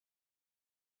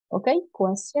 Okay,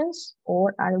 questions,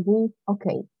 or are we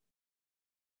okay?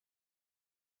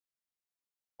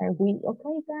 Are we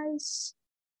okay, guys?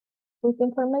 With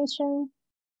information?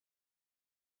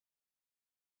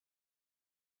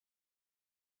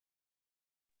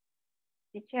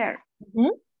 Teacher,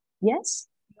 Yes?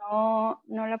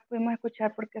 no la pudimos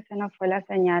escuchar porque se nos fue la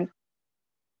señal.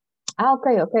 Ah, ok,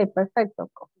 perfecto.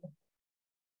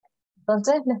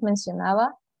 Entonces les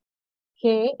mencionaba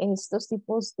que estos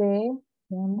tipos de...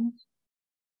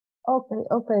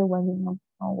 Ok, bueno,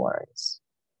 no worries.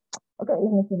 Ok,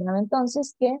 les mencionaba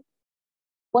entonces que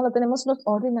cuando tenemos los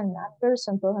ordinal numbers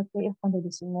son todos aquellos cuando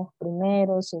decimos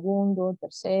primero, segundo,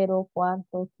 tercero,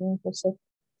 cuarto, quinto, sexto,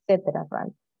 etcétera,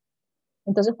 right?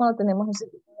 Entonces cuando tenemos ese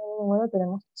tipo de número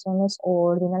tenemos son los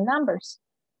ordinal numbers.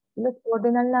 Y los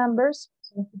ordinal numbers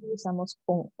son los que utilizamos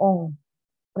con on.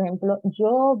 Por ejemplo,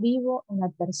 yo vivo en la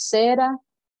 3ª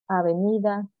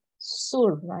Avenida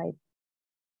Sur, right?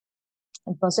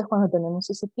 Entonces, cuando tenemos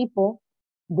ese tipo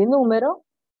de número,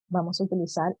 vamos a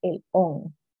utilizar el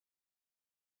on.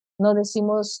 No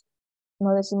decimos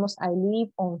I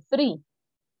live on 3.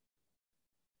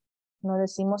 No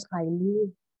decimos I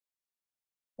live.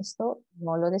 Esto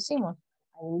no lo decimos.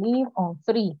 I live on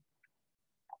 3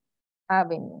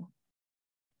 Avenue.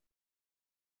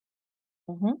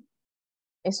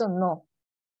 Eso no.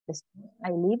 Decimos,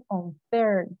 I live on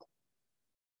 3rd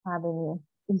Avenue.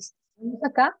 Y si estamos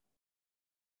acá,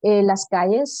 las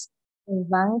calles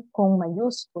van con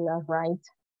mayúsculas, right?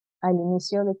 Al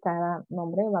inicio de cada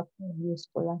nombre va con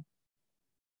mayúscula.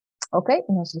 Ok,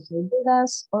 no sé si hay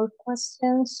dudas o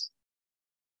questions.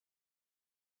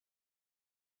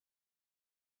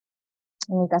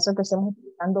 En el caso que estemos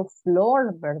utilizando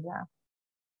floor, ¿verdad?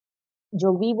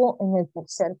 Yo vivo en el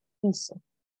 3er piso.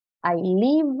 I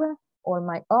live, or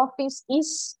my office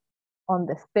is on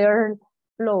the 3rd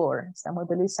floor. Estamos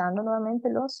utilizando nuevamente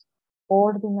los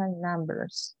ordinal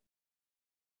numbers.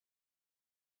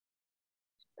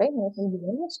 Ok, nos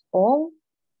olvidemos on,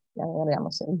 le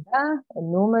agregamos el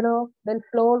número del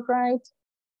floor, right?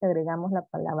 Le agregamos la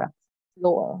palabra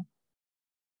floor.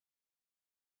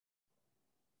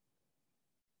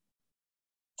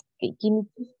 Okay, give me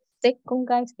 2 seconds,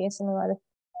 guys, que se me va a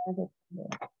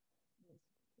descargar.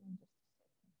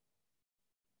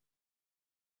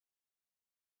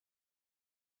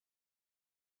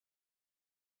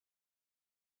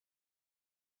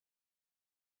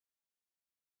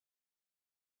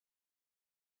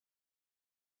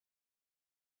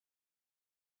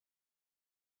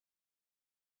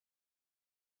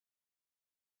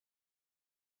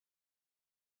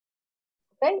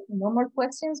 Okay, no more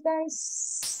questions,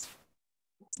 guys.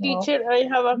 No. Teacher, I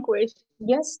have a question.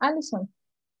 Yes, Alison.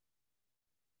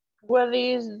 What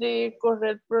is the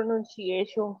correct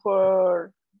pronunciation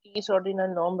for this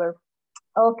ordinal number?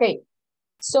 Okay,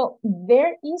 so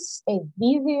there is a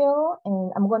video,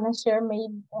 and I'm gonna share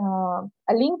maybe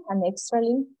a link, an extra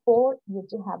link for you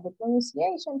to have the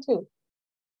pronunciation too.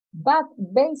 But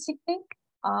basically,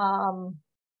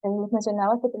 les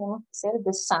mencionaba que tenemos que hacer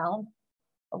the sound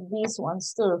of these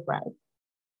ones too, right?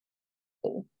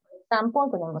 Okay. Por ejemplo,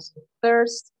 tenemos el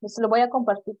first, les lo voy a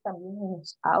compartir también en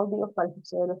los audios para que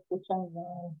ustedes lo escuchan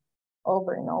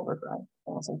over and over, right?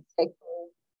 Tenemos el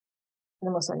second,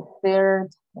 tenemos el third,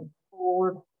 el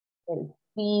fourth, el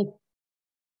fifth,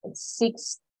 el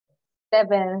sixth,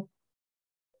 seventh,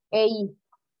 eighth,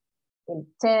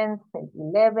 el 10th, el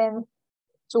 11th,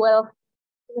 12th.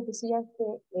 Les decía que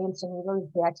el sonido del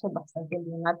TH es bastante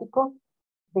emblemático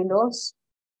de los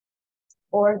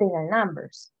ordinal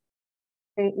numbers.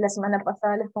 La semana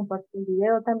pasada les compartí un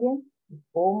video también de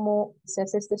cómo se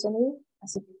hace este sonido,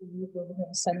 así que también lo podemos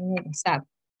revisar en el WhatsApp.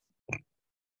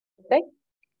 ¿Ok?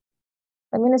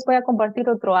 También les voy a compartir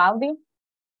otro audio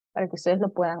para que ustedes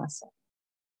lo puedan hacer.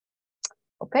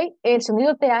 ¿Ok? El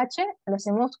sonido TH lo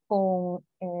hacemos con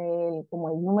como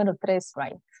el número 3,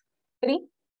 right? 3,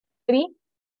 3,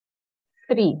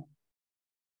 3.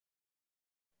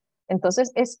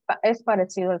 Entonces es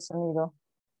parecido al sonido.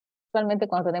 Usualmente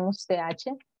cuando tenemos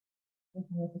TH,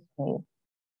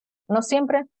 no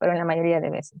siempre, pero en la mayoría de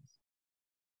veces.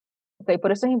 Ok,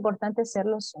 por eso es importante hacer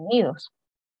los sonidos.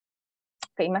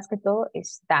 Ok, más que todo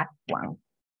es that one.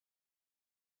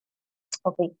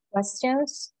 Ok,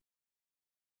 questions.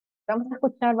 Vamos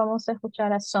a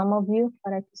escuchar a some of you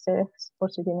para que ustedes,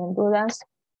 por si tienen dudas,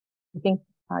 you can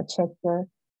check the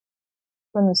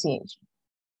pronunciation.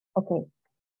 Ok,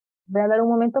 voy a dar un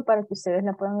momento para que ustedes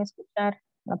la puedan escuchar,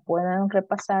 la puedan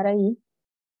repasar ahí.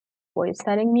 Voy a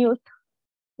estar en mute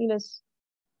y les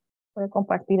voy a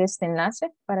compartir este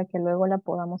enlace para que luego la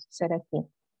podamos hacer aquí.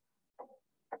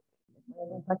 Voy a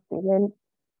compartir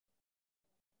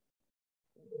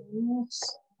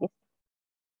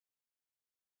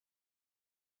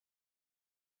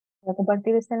voy a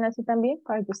compartir este enlace también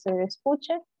para que ustedes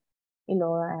escuchen y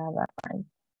lo hagan.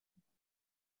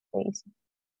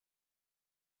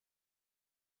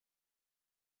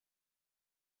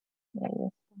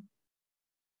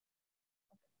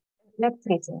 Let's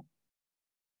listen.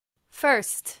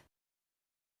 First,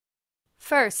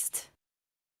 first.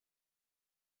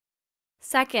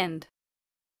 Second,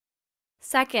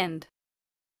 second.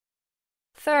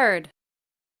 Third,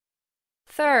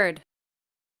 third.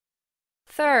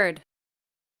 Third,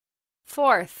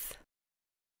 fourth,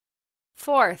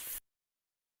 fourth.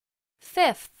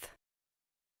 Fifth,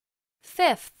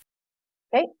 fifth.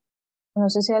 Okay. No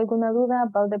sé si hay alguna duda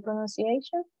about the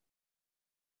pronunciation.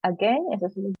 Again, eso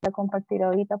se les voy a compartir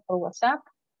ahorita por WhatsApp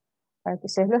para que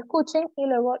ustedes lo escuchen y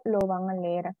luego lo van a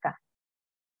leer acá.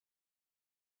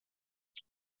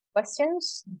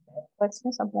 Questions?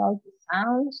 Questions about the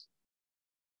sounds?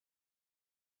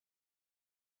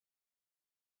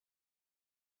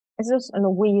 Esos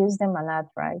we use them a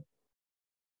lot, right?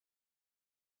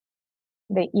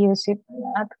 They use it a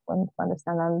lot cuando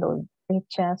están dando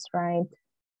fechas, right?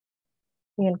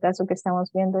 Y el caso que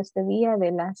estamos viendo este día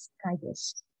de las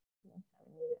calles.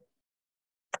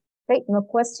 Okay, no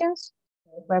questions.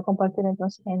 Voy a compartir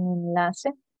entonces el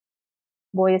enlace.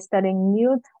 Voy a estar en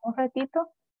mute un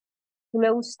ratito. Y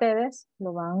luego ustedes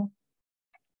lo van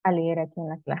a leer aquí en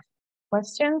la clase.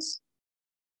 Questions?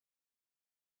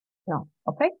 No,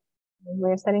 ok.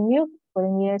 Voy a estar en mute.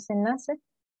 Pueden ir a ese enlace.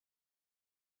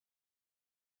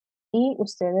 Y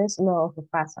ustedes lo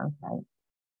repasan. Right?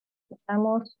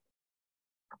 Estamos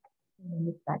en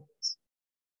detalles.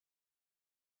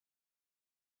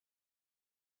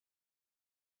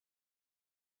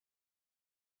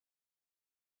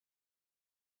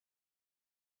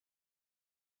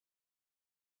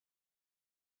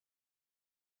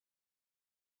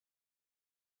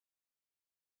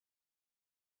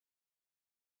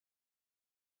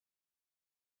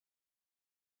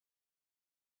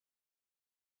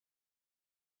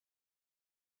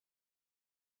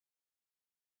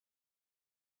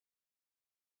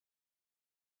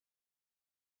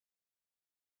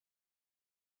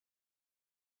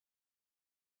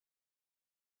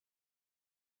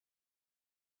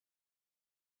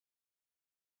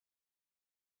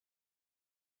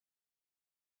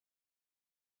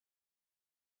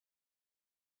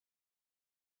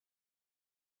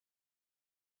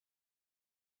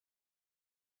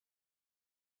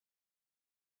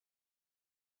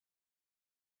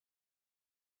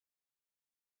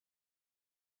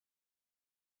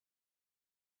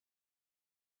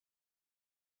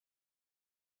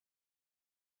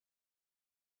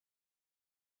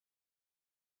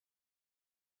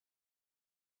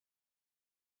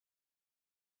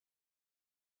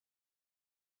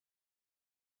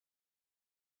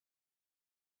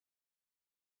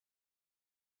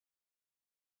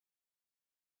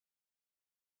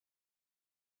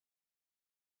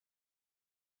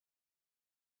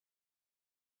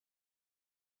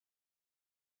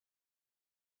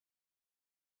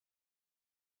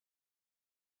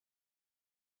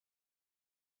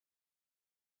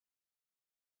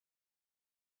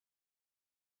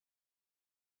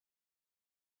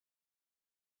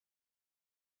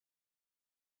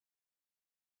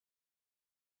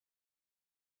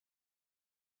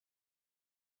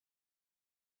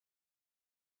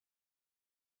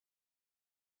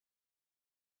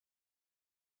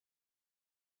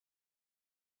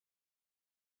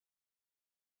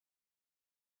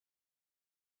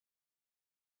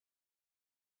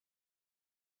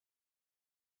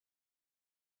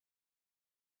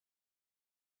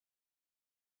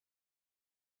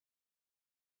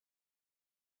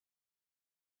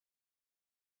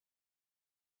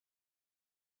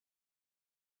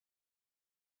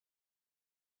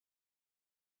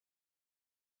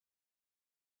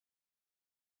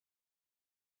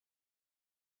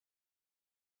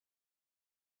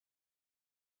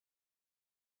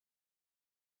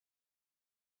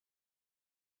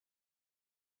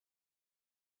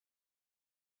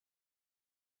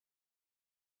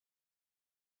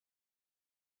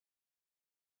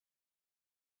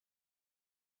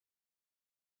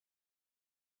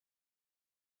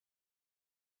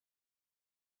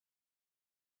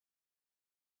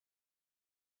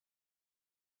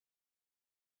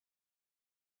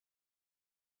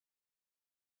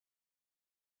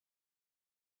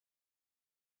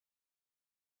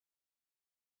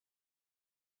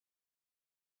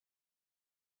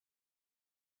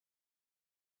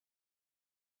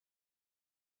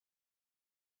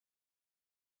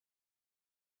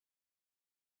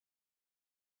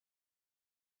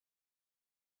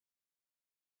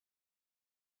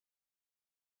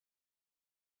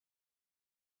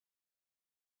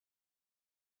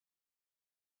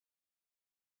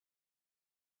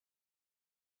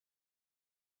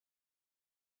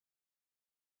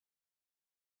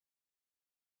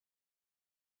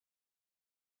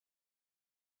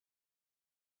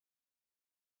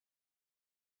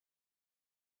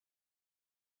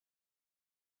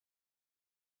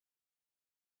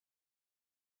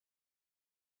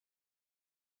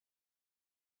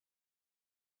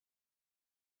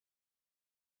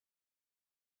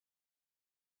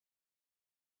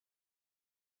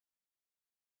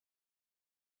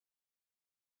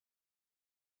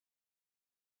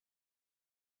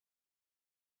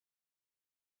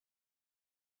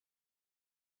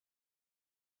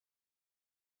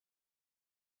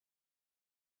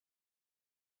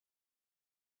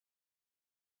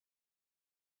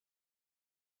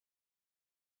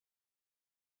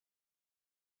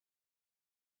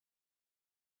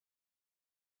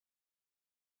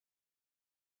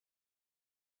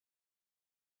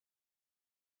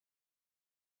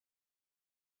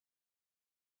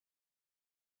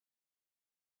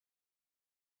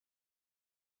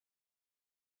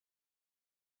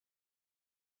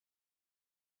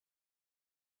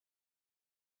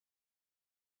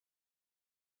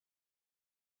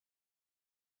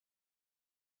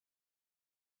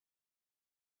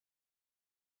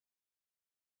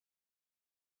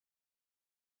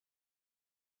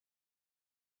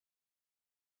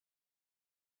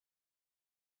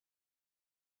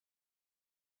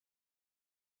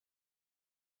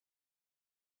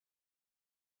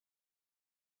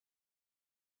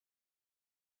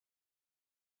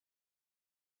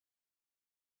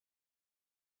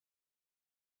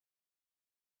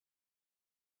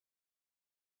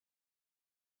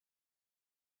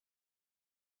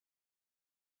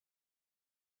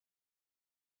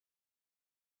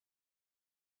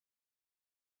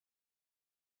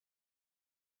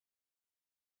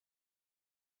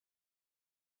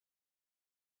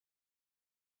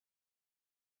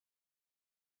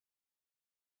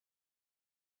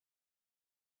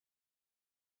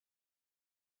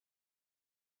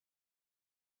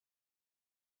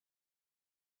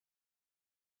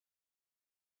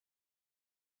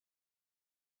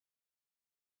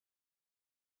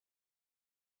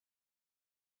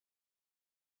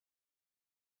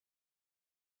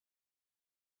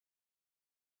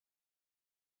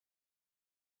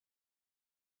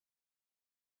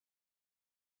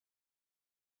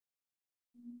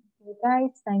 Okay,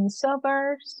 guys, time is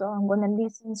over. So I'm gonna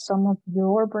listen some of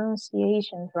your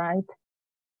pronunciations, right?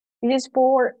 This is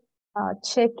for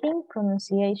checking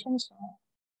pronunciations.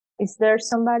 Is there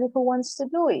somebody who wants to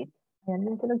do it?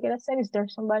 Alguien que lo quiera hacer? Is there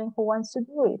somebody who wants to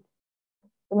do it?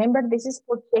 Remember, this is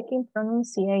for checking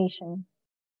pronunciation.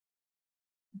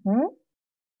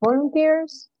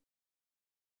 Volunteers?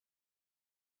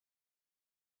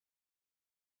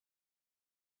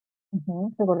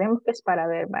 Recordemos que es para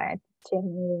ver, vaya,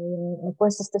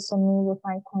 pues este sonido,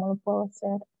 ¿cómo lo puedo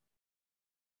hacer?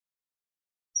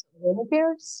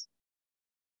 Volunteers?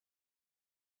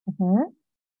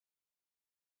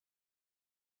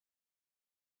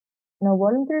 No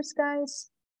volunteers,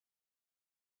 guys?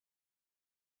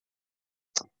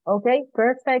 Okay,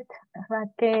 perfect.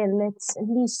 Raquel, let's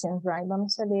listen, right?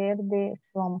 Vamos a leer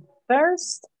from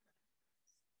first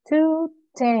to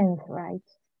 10th, right?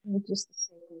 Let me just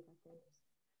say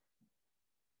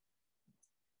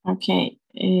Ok.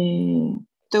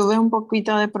 Tuve un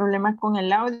poquito de problemas con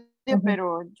el audio,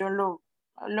 pero yo lo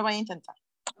voy a intentar.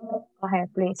 Go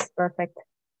ahead, please. Perfect.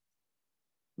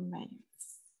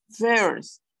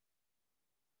 First.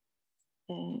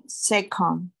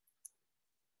 Second.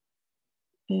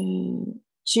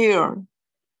 Third.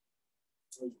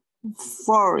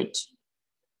 Fourth.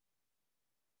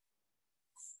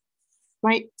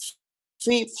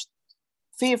 Fifth.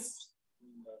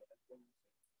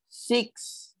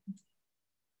 Sixth.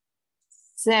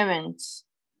 Seventh.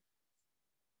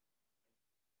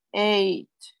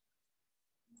 Eighth.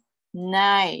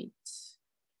 Ninth.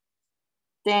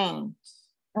 10th.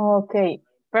 Okay,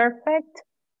 perfect.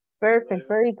 Perfect,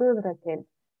 very good, Raquel.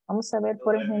 Vamos a ver,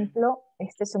 por ejemplo,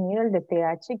 este sonido, el de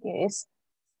TH, que es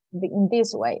in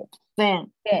this way.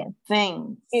 Then.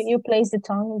 You place the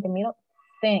tongue in the middle.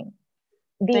 Then.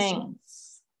 This one.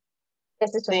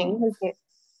 Este sonido es el que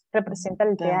representa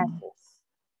el TH.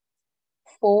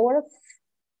 Fourth.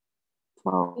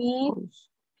 Fifth.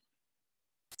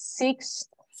 Sixth.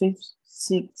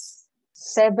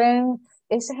 Seventh.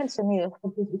 Ese es el sonido.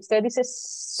 Usted dice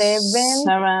seventh.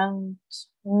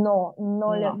 No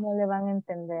le van a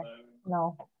entender.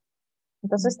 No.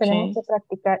 Entonces tenemos que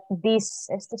practicar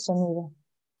este sonido.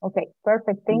 Okay,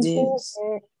 perfect. Thank you,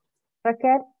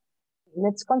 Raquel.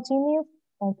 Let's continue.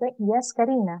 Okay, yes,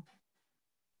 Karina.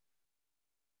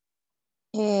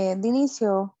 De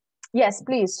inicio. Yes,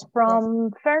 please.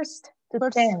 From first to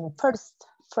 10. First.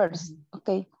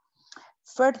 Okay.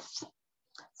 First,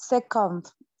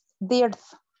 second, third,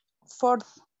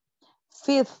 fourth,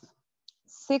 fifth,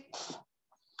 sixth,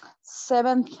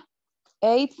 seventh,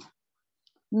 eighth,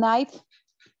 ninth,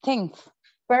 10th.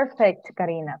 Perfect,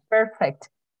 Karina. Perfect.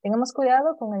 Tengamos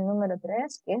cuidado con el número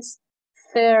 3, que es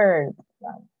third.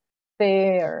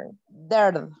 Third.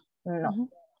 No.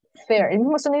 Third. El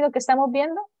mismo sonido que estamos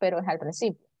viendo, pero es al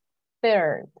principio.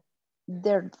 Third.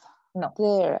 No.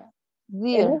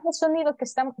 El mismo sonido que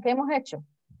hemos hecho.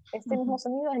 Este mismo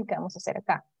sonido es el que vamos a hacer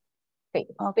acá.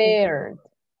 Third.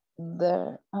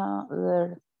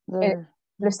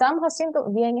 Lo estábamos haciendo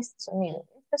bien este sonido.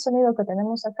 Este sonido que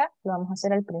tenemos acá lo vamos a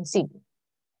hacer al principio.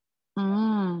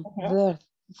 Third.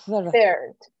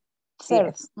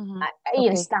 Yes. Ahí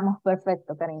estamos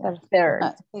perfecto, Karina. Third.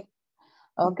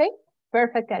 Ok.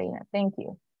 Perfect, Karina. Thank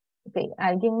you. Ok.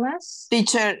 ¿Alguien más?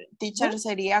 Teacher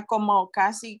sería como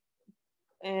casi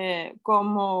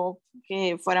como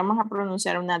que fuéramos a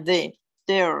pronunciar una D.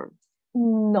 There.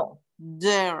 No.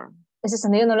 There. Ese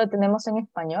sonido no lo tenemos en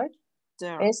español.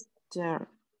 There. Es there.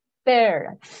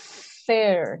 Third.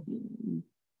 Third.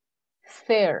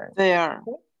 Third. There.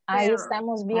 Ahí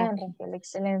estamos bien, Raquel.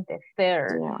 Excelente.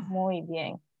 Third. Muy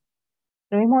bien.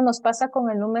 Lo mismo nos pasa con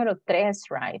el número 3,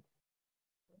 right?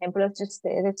 Por ejemplo, si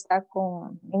usted está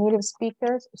con native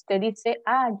speakers, usted dice,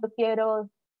 yo quiero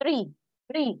 3.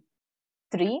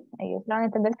 Ellos van a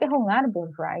entender que es un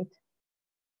árbol, right?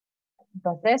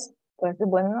 Entonces, pues es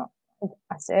bueno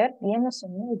hacer bien los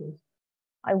sonidos.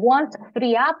 I want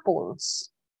 3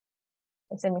 apples.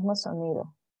 Es el mismo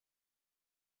sonido.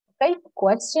 Okay,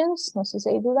 questions? No sé si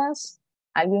hay dudas.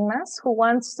 ¿Alguien más who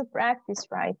wants to practice,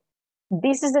 right?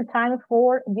 This is the time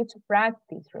for you to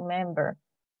practice, remember.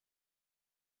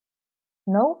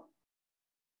 No?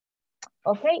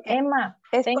 Okay, Emma.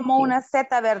 Es como una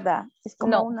Z, ¿verdad? Es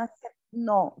como una Z.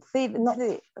 No, sí.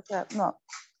 O sea, no.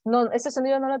 No, ese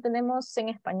sonido no lo tenemos en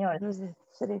español.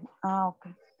 Ok.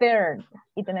 Third.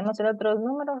 Y tenemos el otro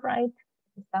número, right?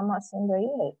 Estamos haciendo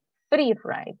ahí. 3,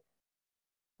 right?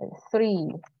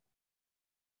 3.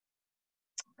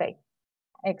 Okay.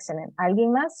 Excellent.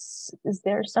 ¿Alguien más? Is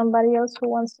there somebody else who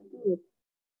wants to do it?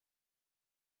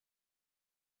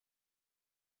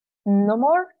 No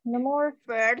more? No more?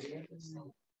 First.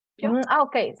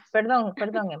 Ok,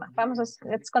 perdón, Emma.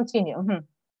 Let's continue.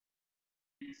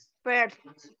 First,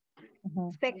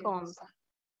 second,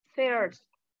 third,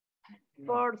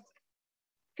 fourth,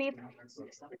 fifth,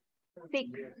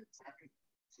 sixth,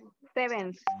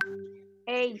 seventh,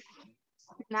 eighth,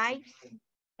 ninth,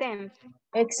 10th.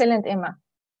 Excellent, Emma.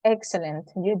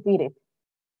 Excellent. You did it.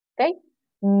 Okay.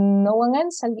 No one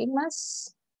else? ¿Alguien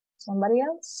más? Somebody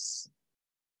else?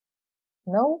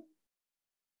 No?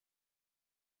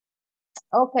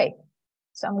 Okay.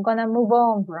 So I'm gonna move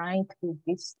on, right, with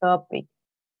this topic.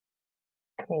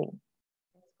 Okay.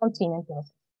 Let's continue.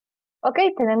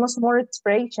 Okay, tenemos more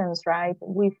expressions, right,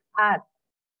 with at.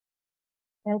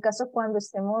 En el caso cuando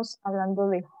estemos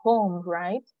hablando de home,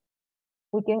 right,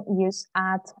 we can use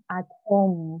at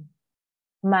home.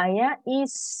 Maya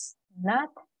is not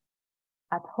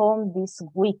at home this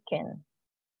weekend.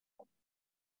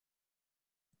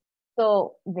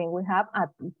 So then we have at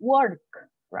work,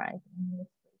 right?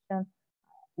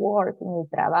 Work, en el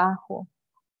trabajo.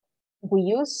 We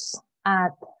use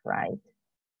at, right?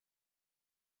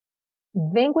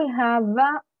 Then we have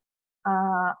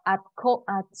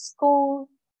at school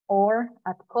or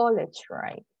at college,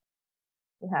 right?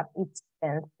 We have it's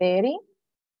 10:30.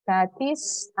 That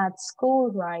is at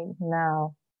school right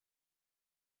now.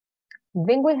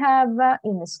 Then we have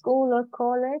in school or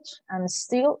college and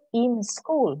still in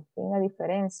school. Tiene una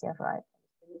diferencia, right?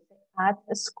 At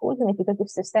school significa que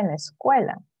usted está en la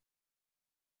escuela.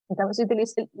 Entonces se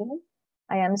utiliza el in.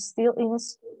 I am still in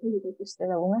school. Significa que usted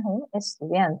aún es un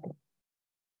estudiante.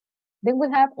 Then we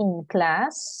have in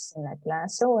class, en la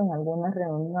clase o en alguna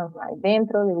reunión, right?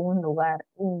 Dentro de un lugar.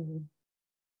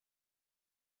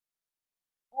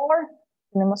 Or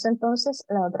tenemos entonces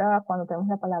la otra, cuando tenemos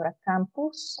la palabra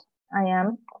campus, I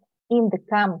am in the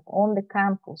camp, on the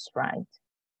campus, right?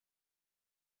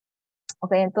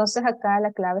 Ok, entonces acá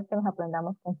la clave es que nos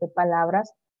aprendamos con qué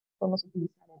palabras podemos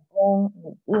utilizar el on,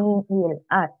 el in y el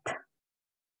at.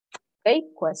 Ok,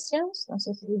 questions, no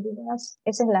sé si dudas.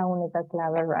 Esa es la única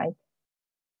clave, right?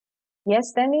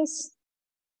 Yes, Dennis.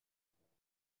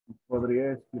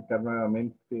 ¿Podría explicar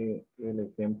nuevamente el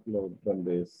ejemplo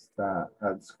donde está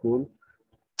at school?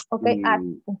 Ok,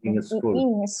 in school.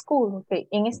 In school, ok.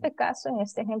 En este caso, en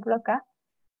este ejemplo acá,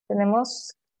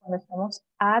 tenemos, cuando estamos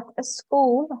at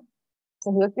school,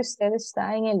 significa que usted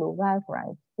está en el lugar,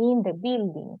 right? In the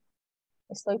building.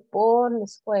 Estoy por la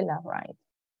escuela, right?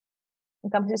 En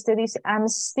cambio, si usted dice, I'm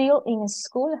still in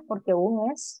school, es porque aún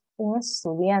es un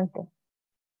estudiante,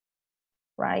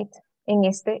 right? En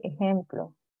este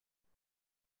ejemplo.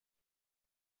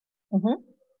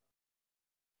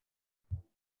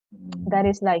 That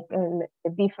is like the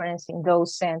difference in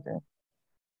those sentences.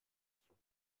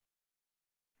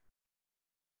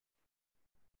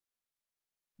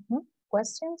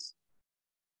 Questions?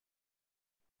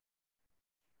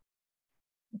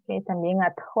 Okay, también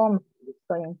at home,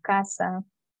 estoy en casa.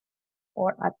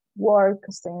 Or at work,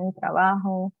 estoy en el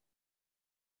trabajo.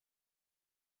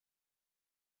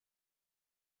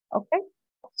 Okay,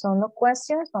 so no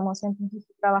questions. Vamos entonces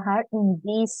a trabajar in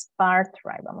this part,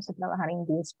 right? Vamos a trabajar in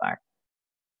this part.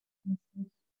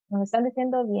 Nos están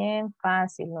diciendo bien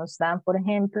fácil. Nos dan, por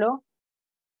ejemplo,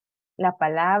 la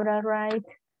palabra, right?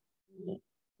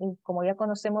 Y como ya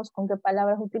conocemos con qué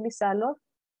palabras utilizarlo,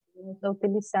 vamos a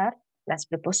utilizar las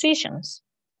prepositions.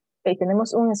 Okay,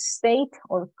 tenemos un state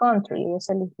or country. Ellos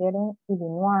eligieron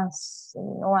Illinois.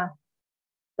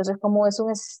 Entonces, como es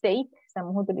un state,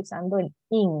 estamos utilizando el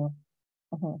in.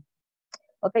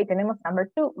 Ok, tenemos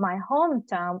number 2. My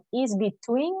hometown is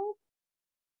between.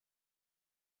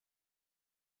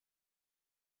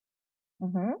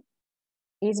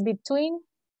 Is between.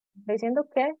 Está diciendo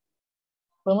que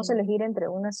podemos elegir entre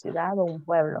una ciudad o un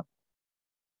pueblo.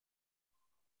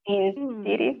 In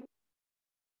city.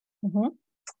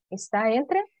 Está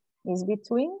entre. Is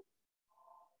between.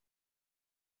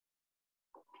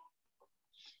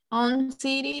 On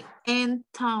city and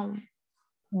town.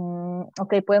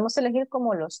 Ok, podemos elegir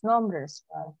como los nombres.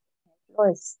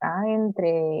 Está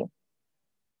entre,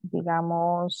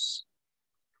 digamos,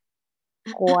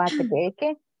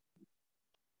 Coatepeque.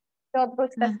 ¿Qué otro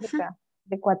está cerca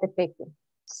de Coatepeque?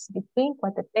 Between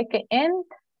Coatepeque and.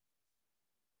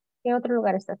 ¿Qué otro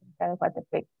lugar está cerca de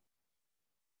Coatepeque?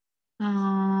 I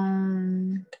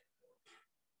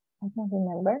don't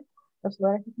remember. ¿Los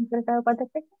lugares que están cerca de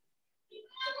Coatepeque?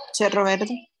 Cerro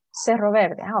Verde. Cerro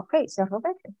Verde. Ok, Cerro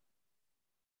Verde.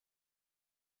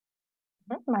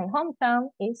 My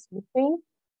hometown is between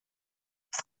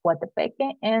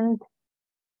Coatepeque and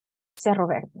Cerro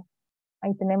Verde.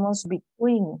 Ahí tenemos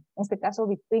between. En este caso,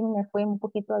 between me fue un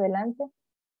poquito adelante,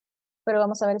 pero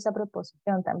vamos a ver esa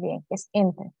preposición también, que es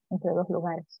entre dos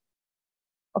lugares.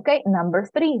 Okay, number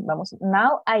 3. Vamos.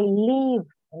 Now I live.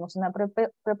 Tenemos una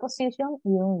preposición y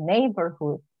un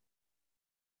neighborhood.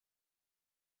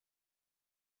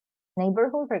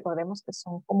 Neighborhood, recordemos que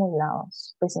son como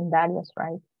los vecindarios,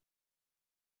 right?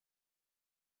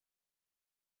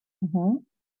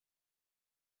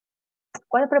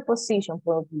 ¿Cuál preposición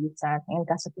puedo utilizar en el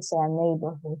caso que sea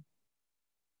neighborhood?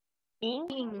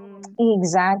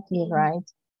 Exactly, right.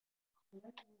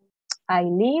 I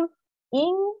live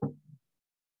in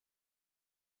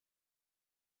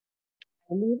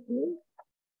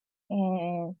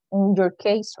in your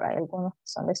case, right? Algunos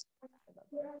son de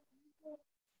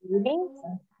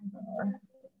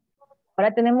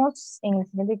ahora tenemos en el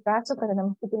siguiente caso que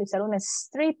tenemos que utilizar un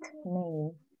street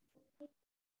name.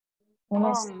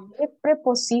 ¿Qué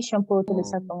preposición puedo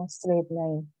utilizar con street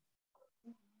name?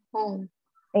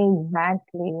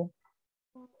 Exactly.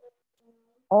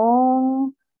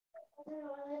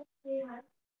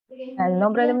 El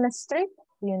nombre de una street.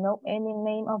 Do you know any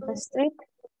name of a street?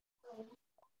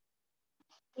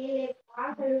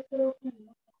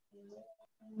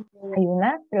 Hay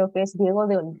una, creo que es Diego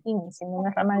de Holguín, si no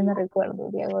me mal no recuerdo.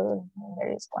 Diego de Holguín,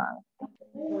 there is one.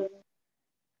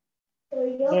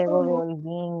 Diego de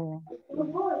Holguín.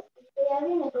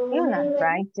 Hay una,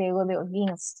 right? Diego de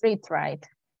Holguín Street, right?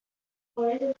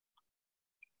 Okay,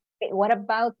 what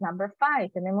about number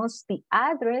 5? Tenemos the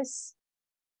address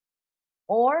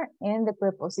or and the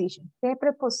preposition. ¿Qué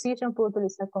preposition puedo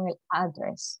utilizar con el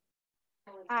address?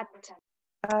 At.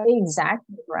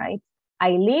 Exactly, right.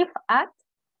 I live at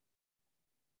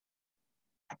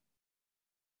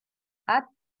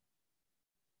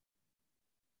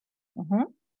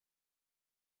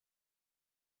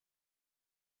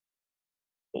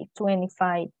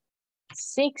 25-6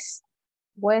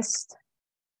 West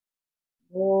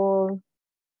Wall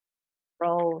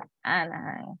Road,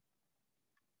 Anaheim.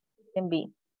 It can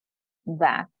be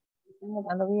that.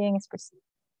 Bien específico.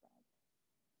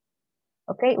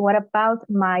 Okay, what about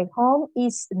my home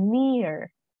is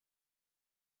near?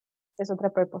 Esta es otra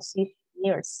preposición,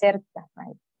 near, cerca,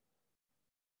 right?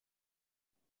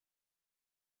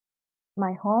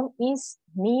 My home is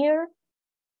near.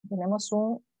 Tenemos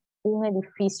un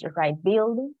edificio, right?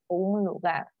 Building o un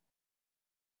lugar.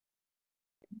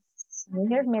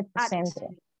 Near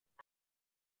Metrocentro.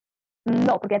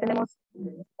 No, porque ya tenemos.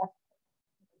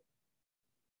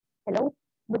 Hello.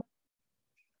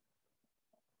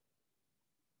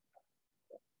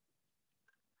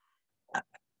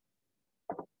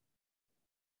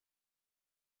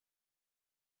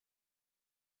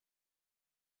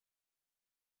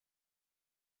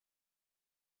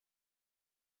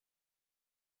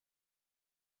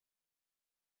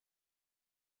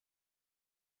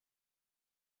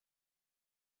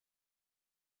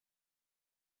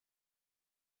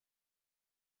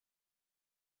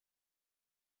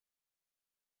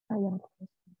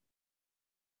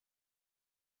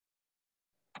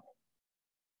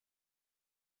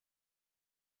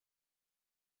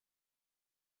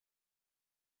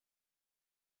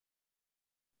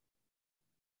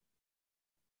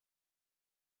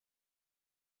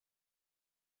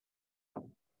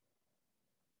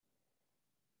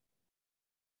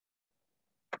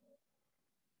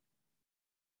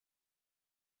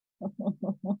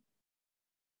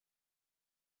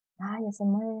 Ya se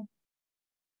mueve.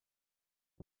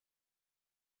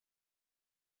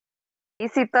 Y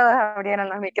si todos abrieron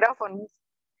los micrófonos.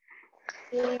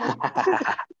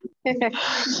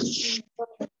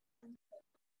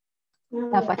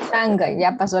 La pachanga,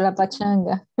 ya pasó la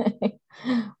pachanga.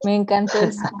 Me encantó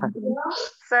eso.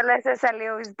 Solo se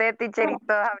salió usted, teacher, y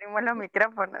todos abrimos los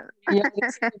micrófonos. Yo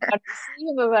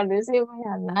me participo,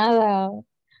 ya nada.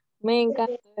 Me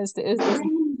encanta este.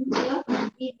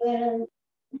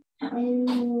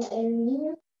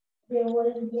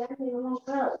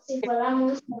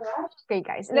 Okay,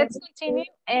 guys, let's continue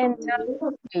and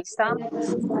start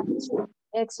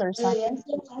exercise.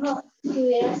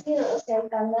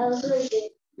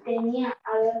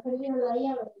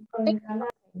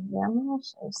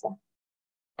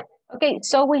 Okay,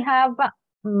 so we have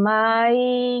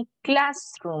my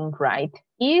classroom, right?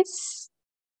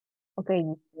 Okay,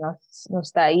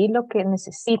 nos da ahí lo que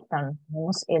necesitan.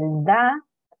 Tenemos el da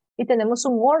y tenemos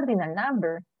un ordinal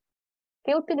number.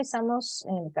 ¿Qué utilizamos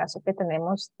en el caso que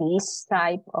tenemos this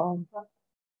type of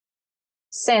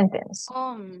sentence?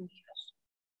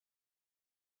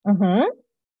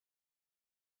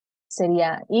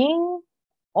 Sería in,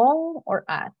 on, or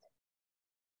at.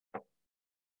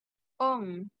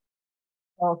 On.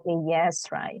 Okay,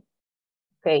 yes, right.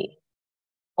 Okay.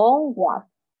 On what?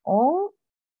 On.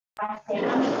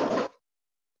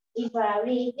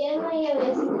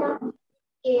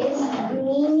 es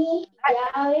mini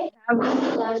llave.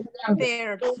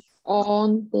 First.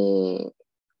 On the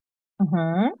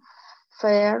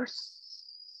first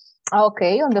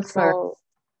Okay, on the first floor.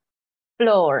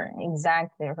 floor.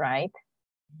 Exactly right.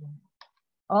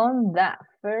 On the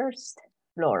first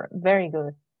floor. Very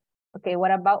good. Okay,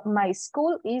 what about my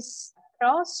school is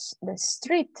across the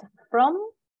street from?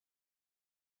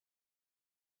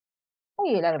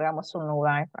 Y le agregamos un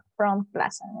lugar from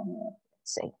Plaza. Let's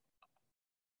say.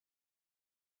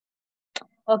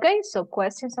 Okay, so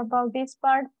questions about this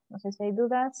part. No sé si hay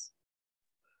dudas.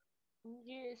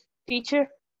 Yes, teacher.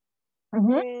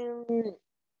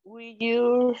 We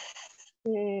use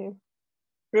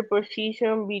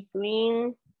preposition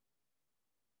between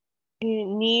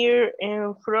near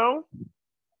and from.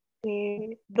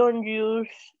 Don't use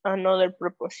another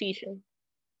preposition.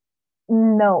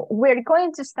 No, we're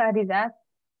going to study that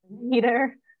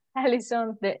later,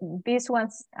 Alison. These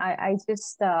ones, I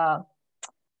just,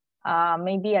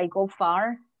 maybe I go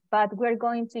far, but we're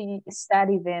going to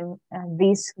study them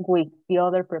this week, the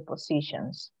other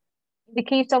prepositions. In the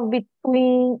case of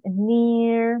between,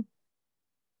 near,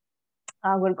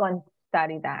 we're going to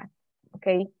study that,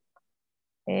 okay?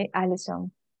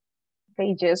 Alison,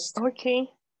 okay, just okay.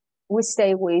 We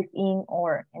stay with in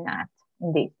or not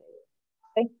in this,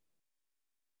 okay?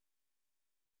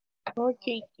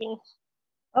 Okay.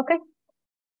 Okay,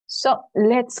 so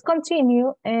let's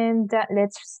continue and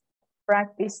let's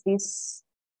practice this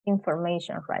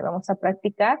information, right? Vamos a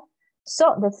practicar.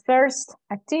 So the first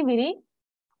activity,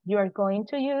 you are going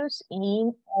to use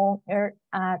in, on, or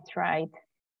at, right?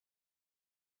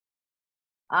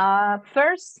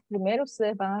 First, primero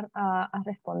ustedes van a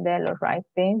responderlo, right?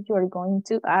 Then you are going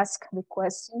to ask the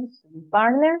questions to the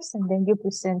partners and then you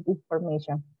present the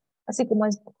information. Así como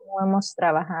hemos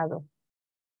trabajado.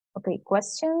 Okay,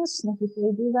 questions, no sé si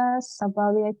hay dudas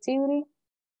about the activity.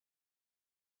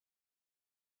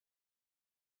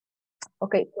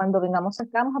 Okay, cuando vengamos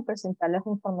acá vamos a presentarles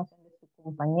la información de su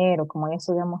compañero, como ya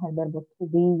estudiamos el verbo to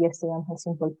be, ya estudiamos el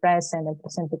simple present, el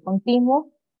presente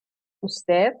continuo,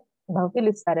 usted va a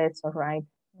utilizar eso, right?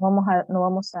 No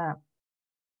vamos a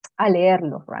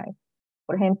leerlo, right?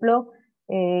 Por ejemplo,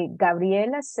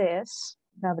 Gabriela says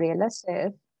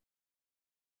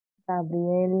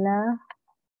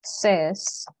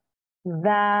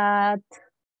that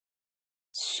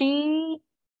she,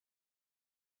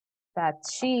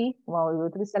 bueno, voy a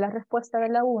utilizar la respuesta de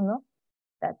la 1,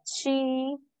 that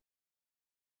she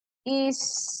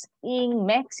is in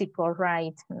Mexico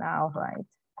right now, right?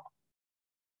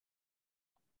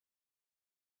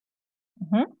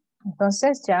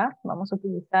 Entonces ya vamos a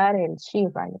utilizar el she,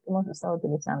 right? Que hemos estado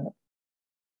utilizando.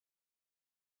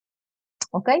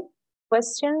 Okay,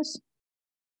 questions?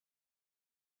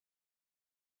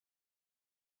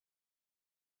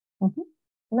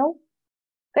 No?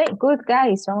 Okay, good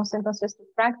guys. Vamos entonces to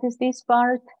practice this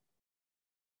part.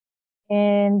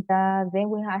 And then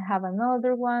we have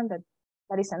another one that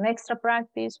is an extra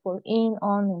practice for in,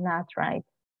 on, and not, right?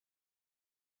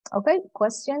 Okay,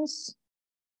 questions?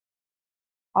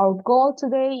 Our goal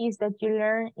today is that you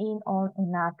learn in, on,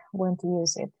 and not when to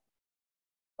use it.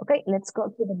 Okay, let's go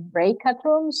to the breakout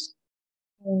rooms.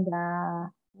 And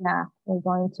yeah, we're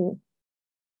going to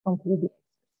complete it.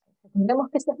 Recordemos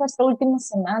que esta es nuestra última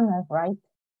semana, right?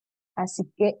 Así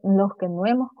que los que no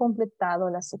hemos completado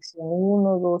la sección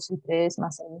 1, 2 y 3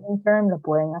 más el midterm lo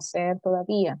pueden hacer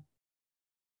todavía.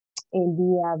 El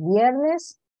día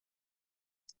viernes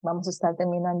vamos a estar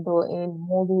terminando el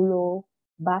módulo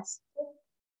básico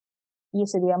y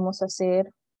ese día vamos a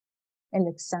hacer el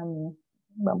examen.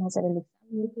 Vamos a hacer el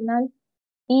examen final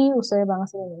y ustedes van a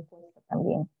hacer el encuentro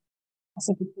también.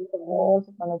 Así que por favor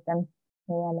se conectan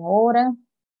a la hora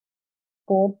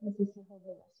por procesos de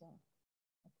relación.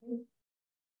 Okay.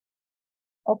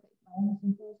 Okay, vamos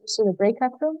entonces to the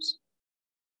breakout rooms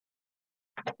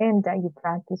and you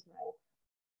practice, right?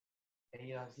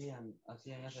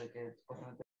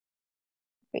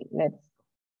 Okay, let's go.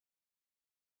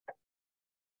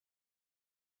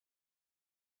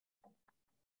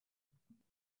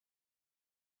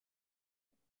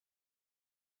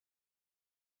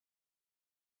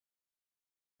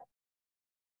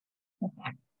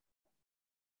 Okay.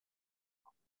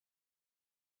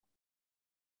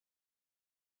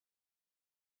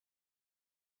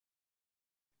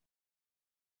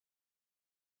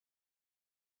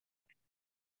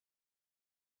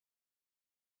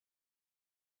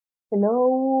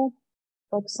 Hello,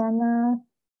 Roxana,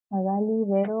 Magali,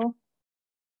 Vero.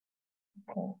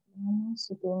 Okay,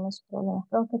 si tuvimos problemas.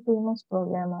 Creo que tuvimos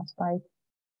problemas, right?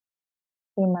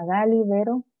 Sí, Magali,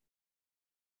 Vero.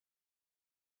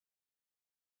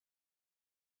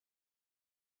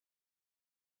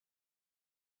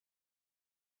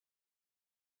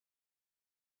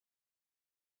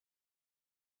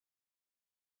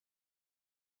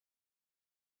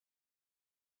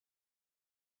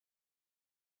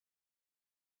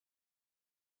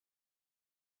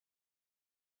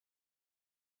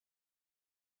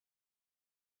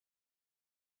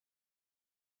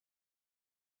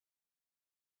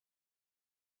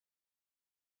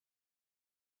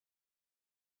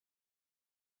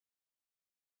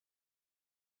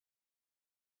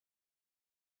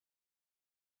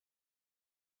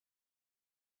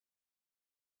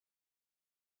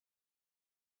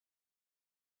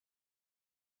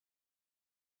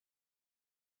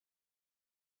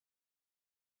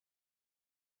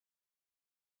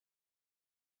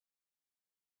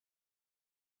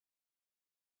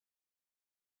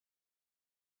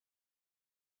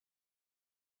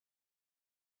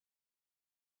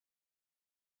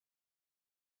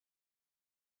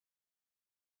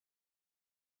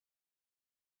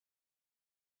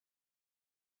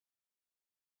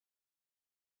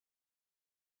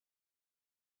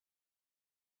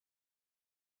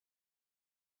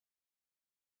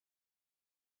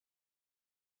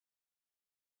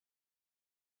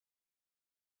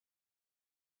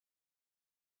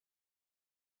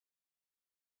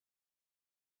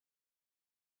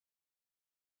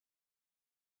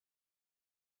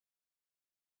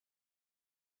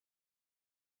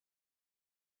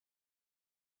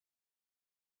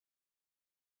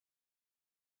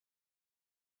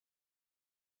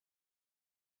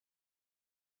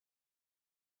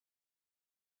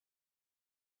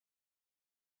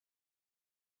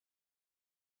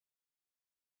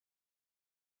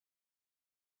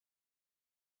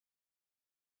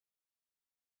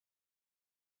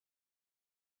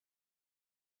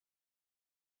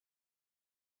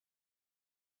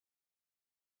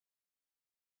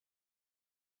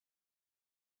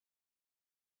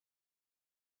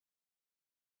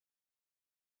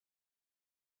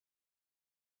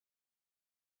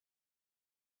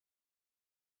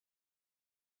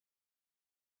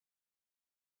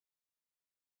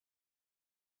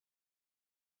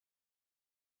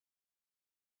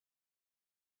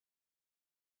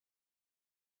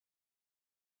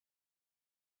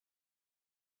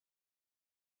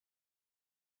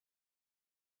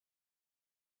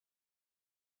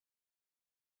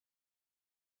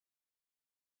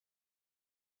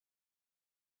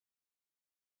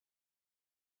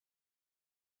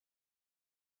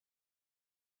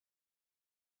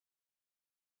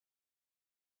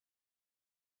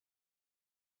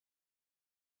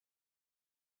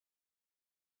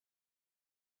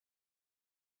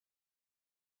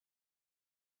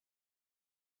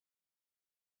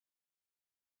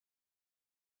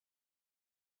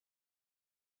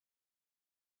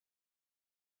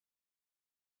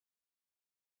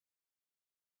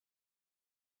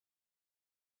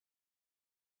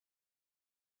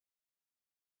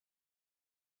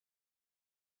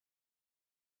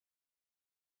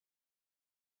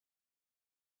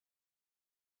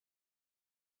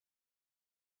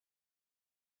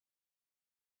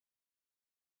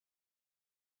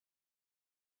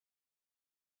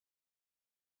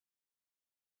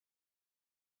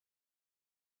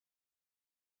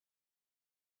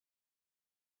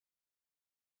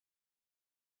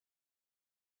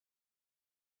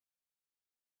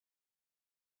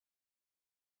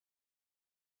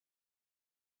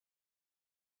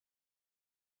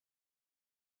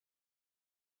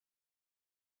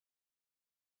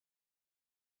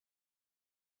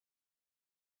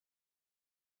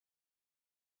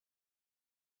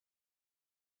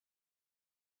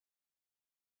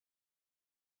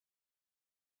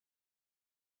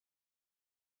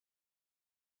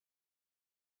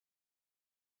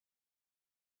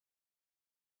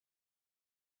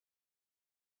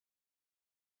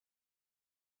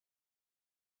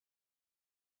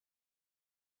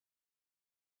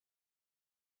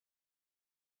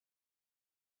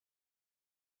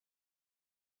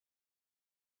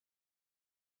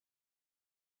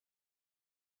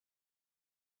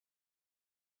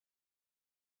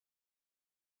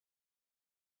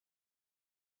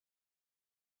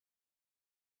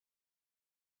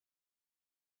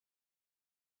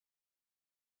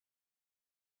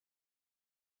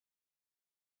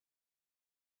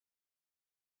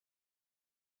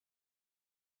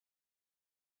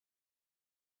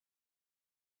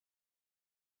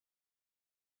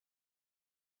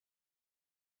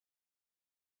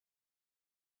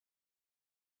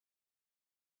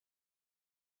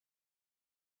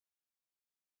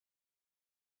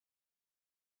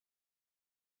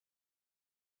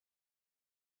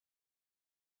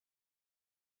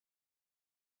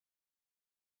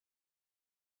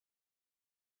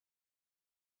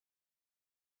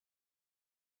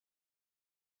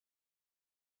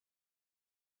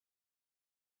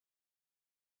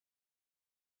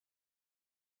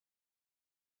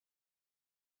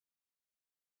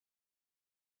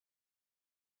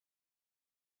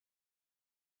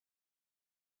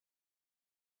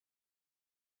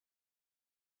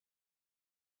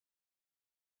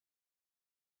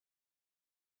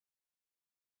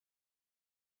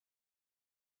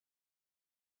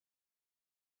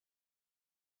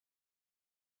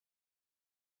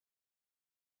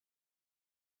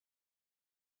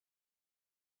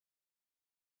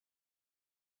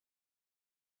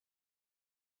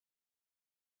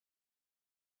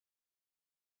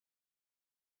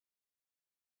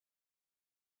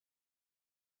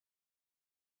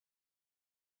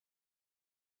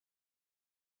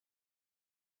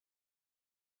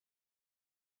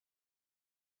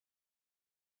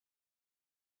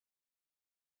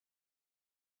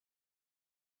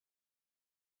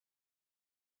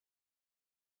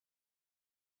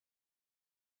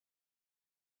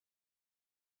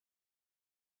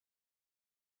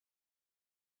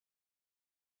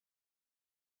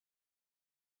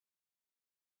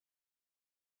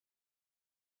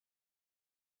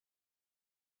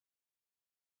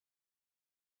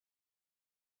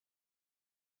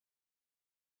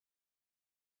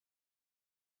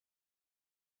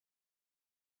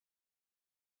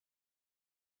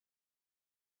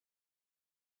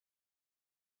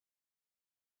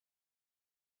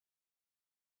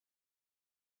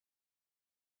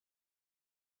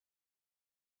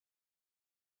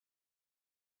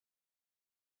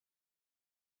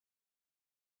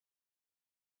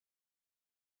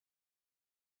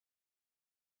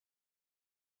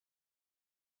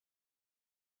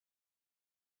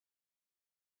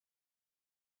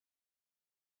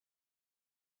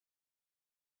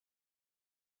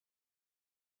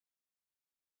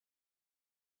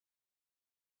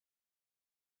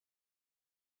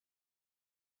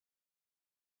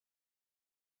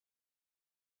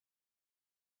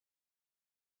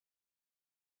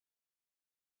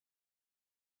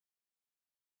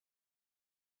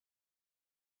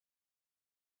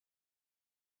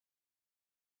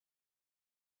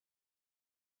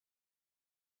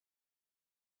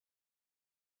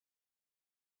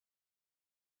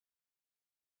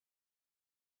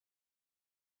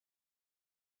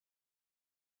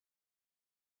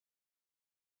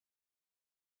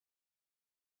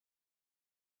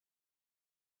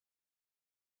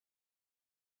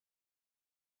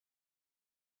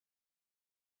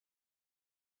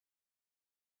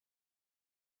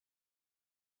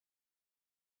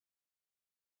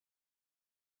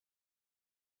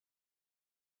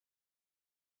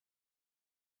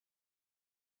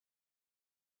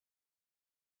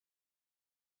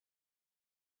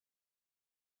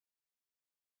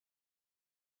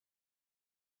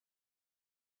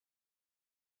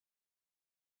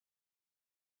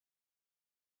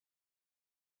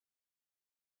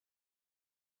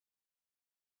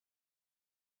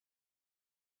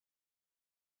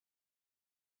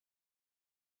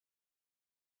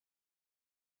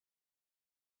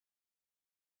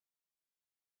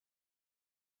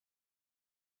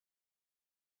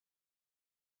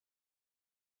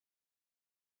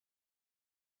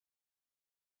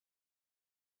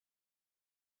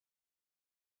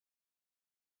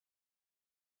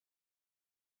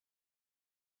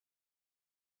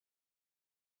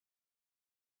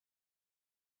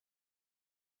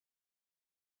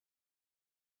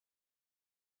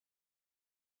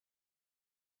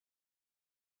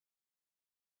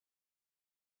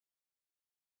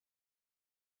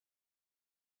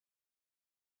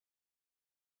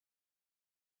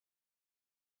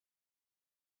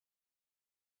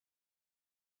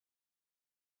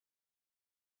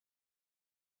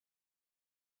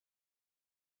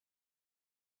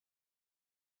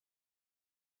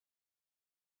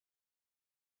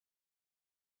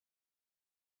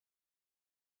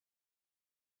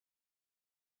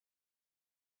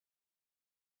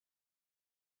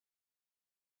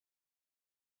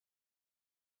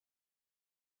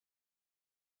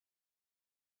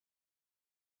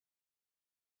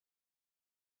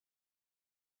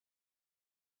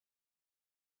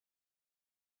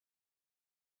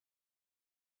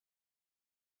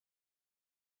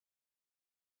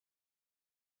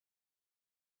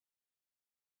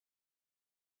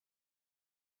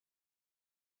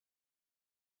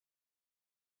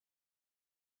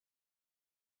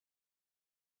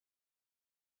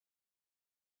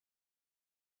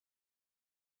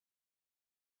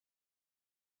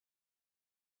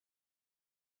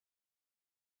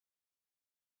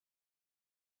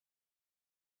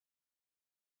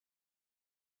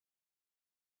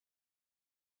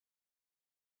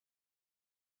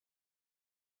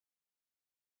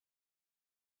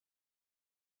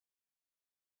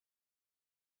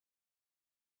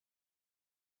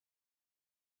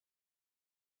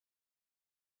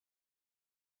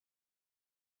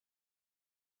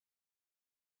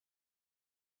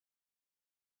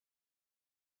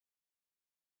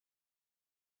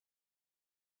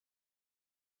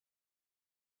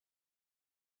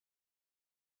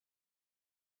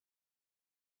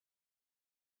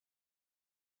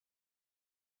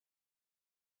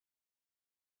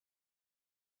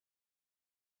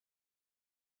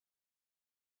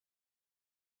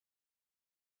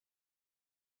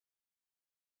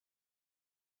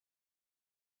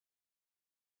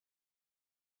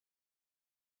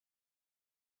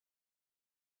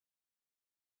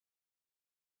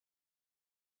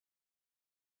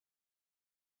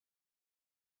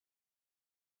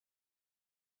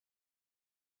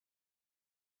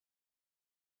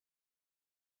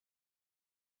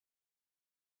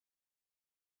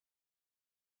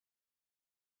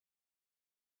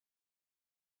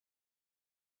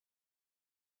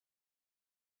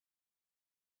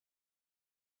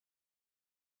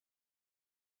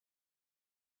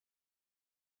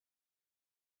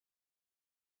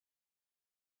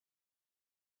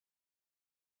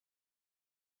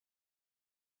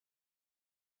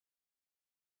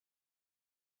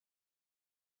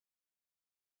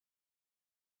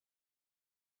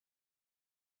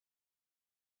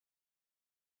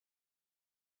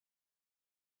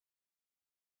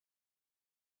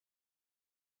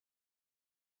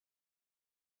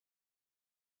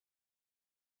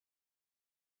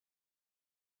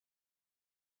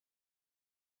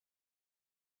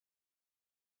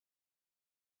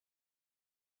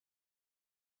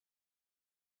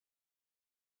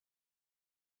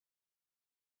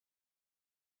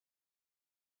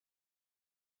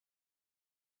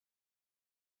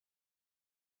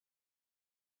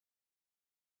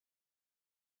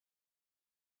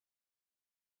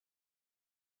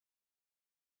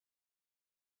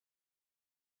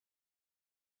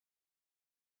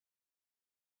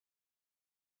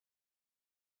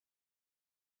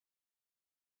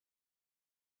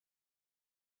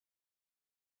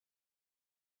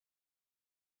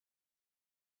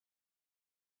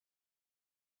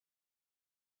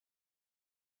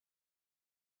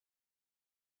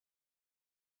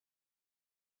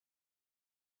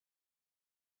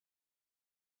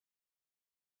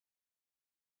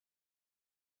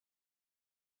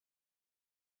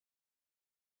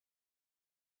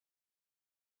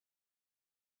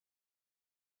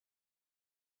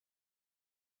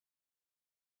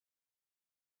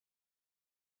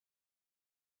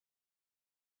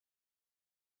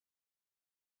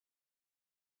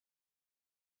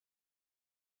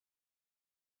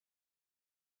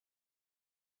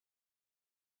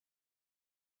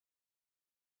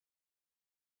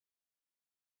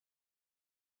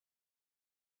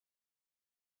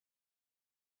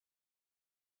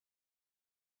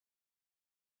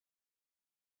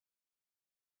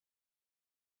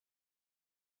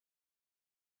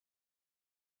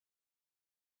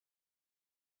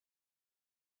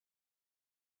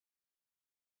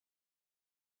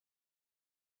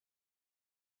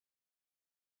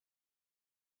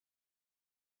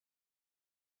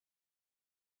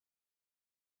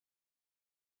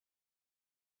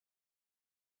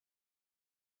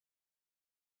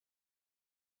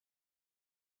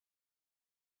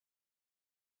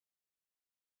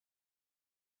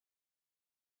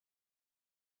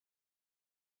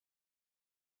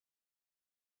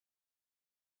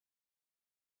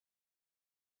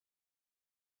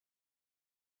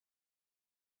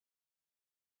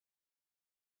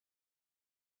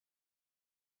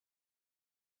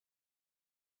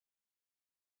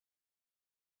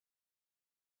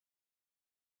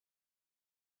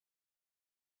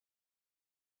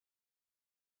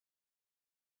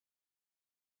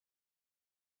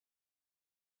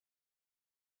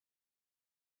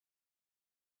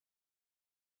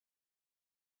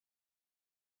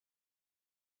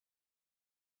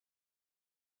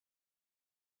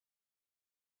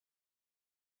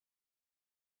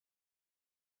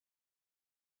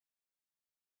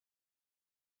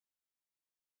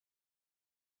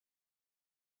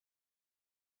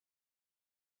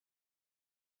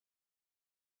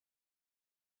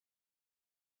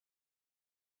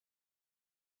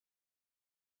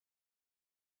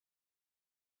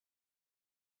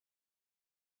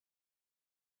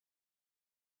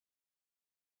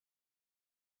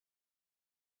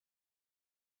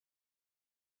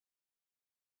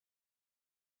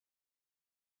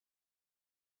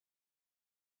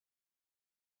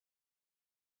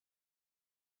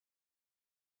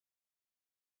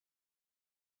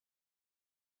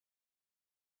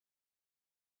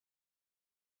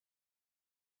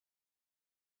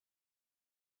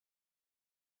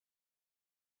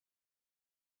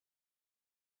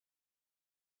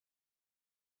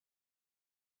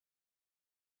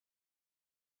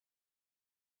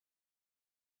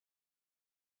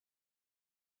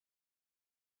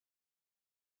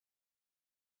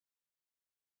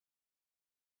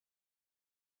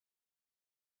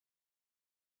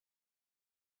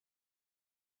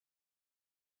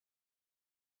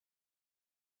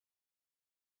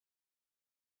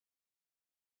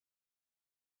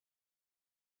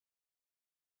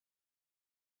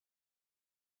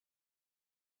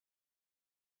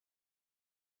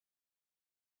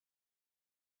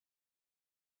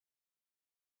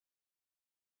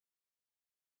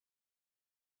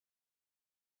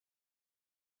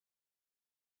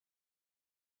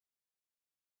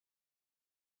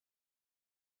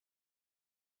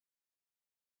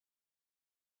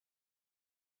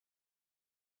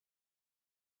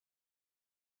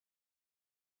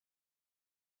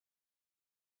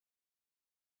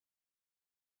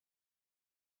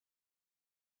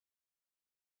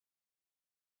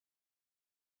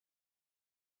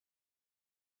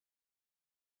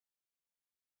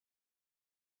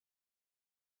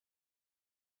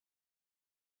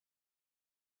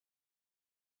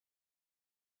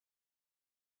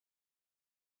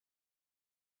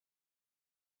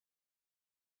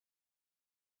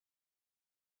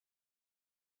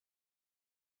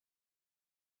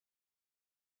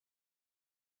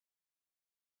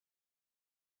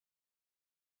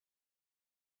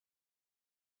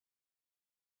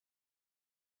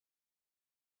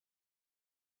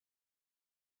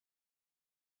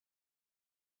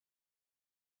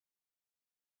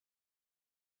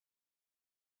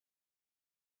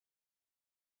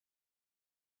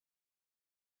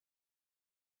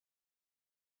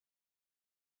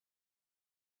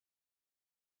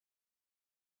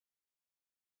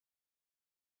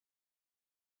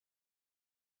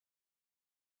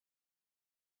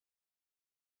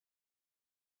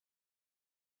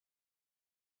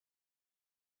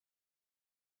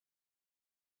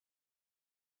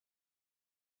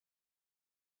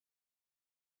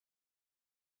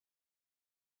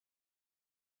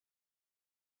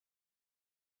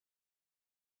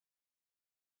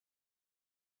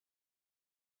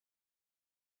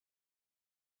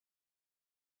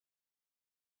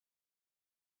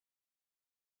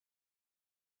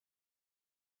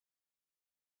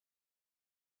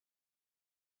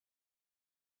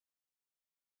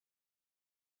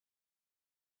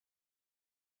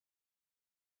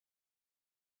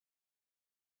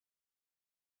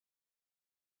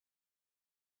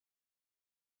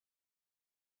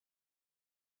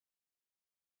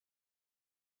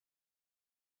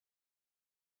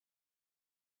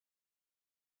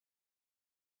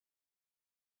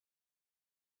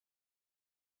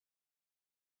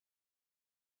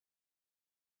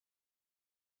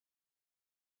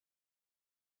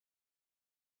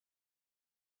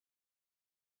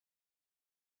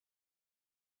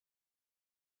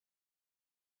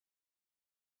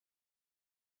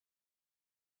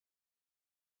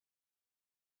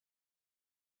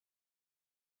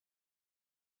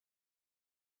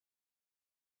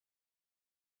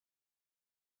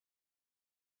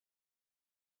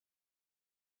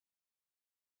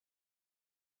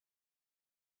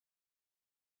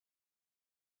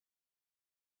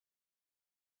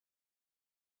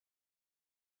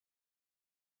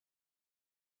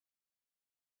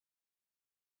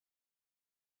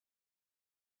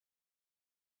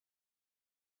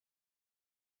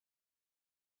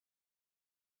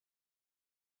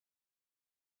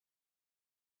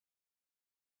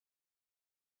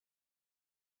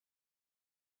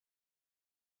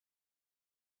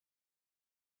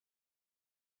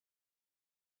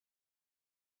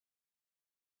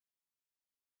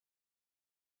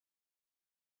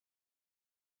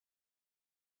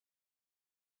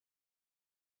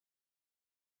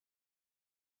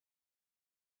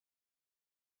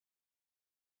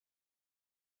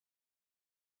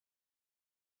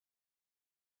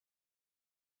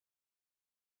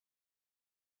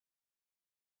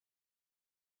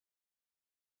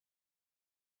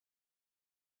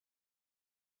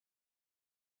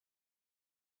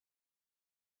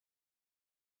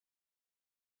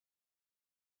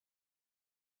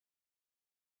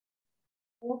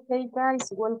 Okay,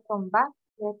 guys, welcome back.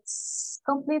 Let's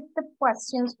complete the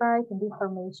questions, right, and the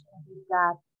information you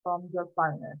got from your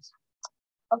partners.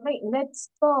 Okay, let's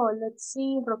go. Let's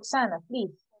see, Roxana,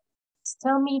 please.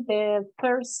 Tell me the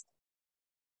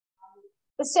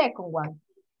second one.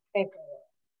 Okay.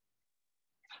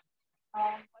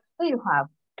 What do you have?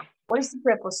 What is the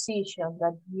preposition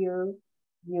that you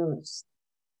use?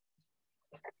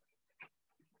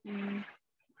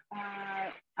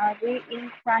 Are we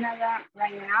in Canada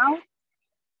right now?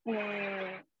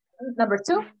 Number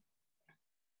 2.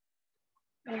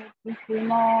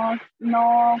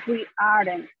 No, we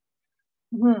aren't.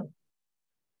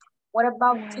 What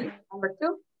about number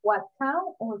 2? What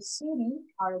town or city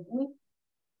are we?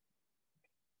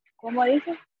 ¿Cómo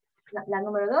dice? La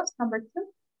número 2, number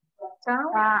 2.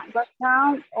 What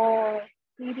town or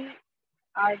city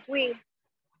are we?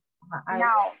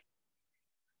 Now.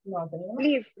 No, tenemos.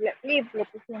 Live, lo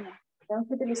pusimos. Tenemos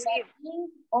que utilizar in,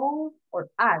 on, or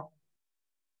at.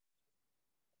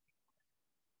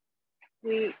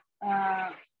 We,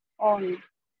 on.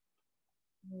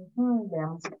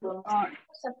 Veamos si podemos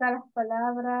sacar las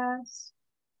palabras.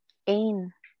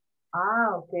 In.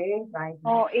 Ok, right.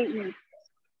 In.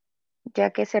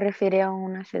 Ya que se refiere a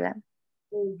una ciudad.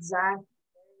 Exacto.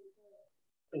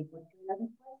 Okay, la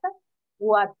respuesta.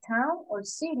 What town or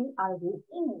city are we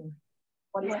in?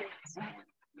 What is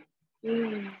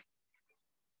it?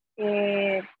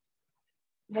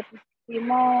 Le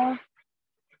pusimos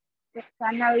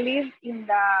Roxana live in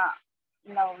la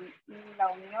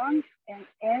Unión and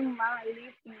Emma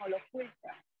live in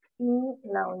Oloculta. In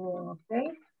la Unión,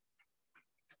 okay.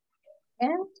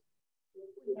 And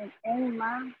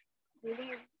Emma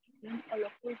lives in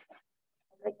Oloculta.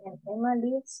 And Emma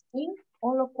lives in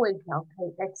Oloculta.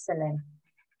 Okay, excellent.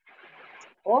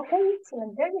 Okay,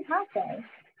 excellent. There you have that.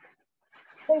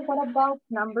 Okay, what about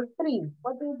number 3?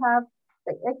 What do you have?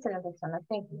 Okay, excellent, Roxana.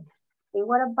 Thank you. Okay,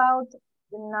 what about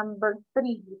the number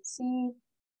 3? Let's see.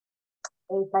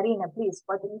 Karina, please,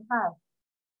 what do you have?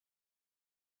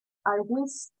 Are we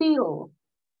still?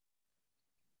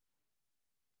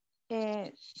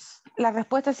 La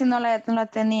respuesta sí no la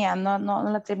tenía, no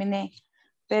la terminé.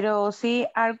 Pero sí,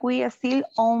 are we still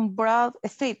on Broad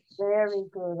Street? Very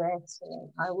good,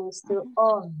 excellent. Are we still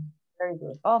on? Very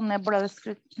good. On Broad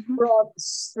Street. Broad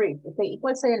Street. Okay, ¿y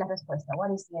cuál sería la respuesta?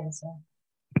 What is the answer?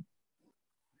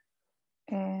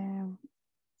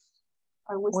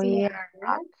 Are we still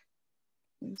not.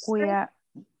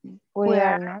 We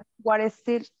are not. What is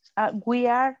it? We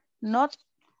are not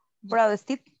Broad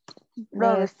Street.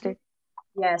 Broad Street.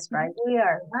 Yes, right. We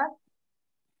are not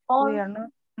on. We are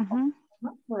not.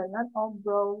 We're not on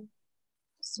Broad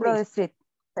Street. Broad Street.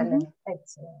 Excellent.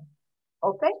 Excellent.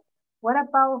 Okay. What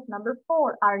about number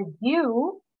 4? Are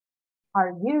you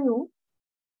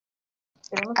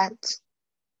at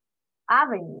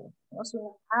avenue? Tenemos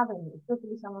una avenue. ¿Qué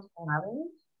utilizamos con avenue?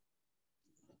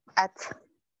 At.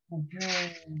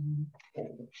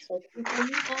 So,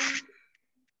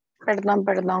 Perdón.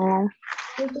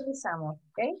 ¿qué utilizamos?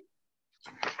 Okay.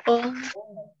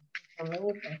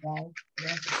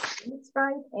 Streets,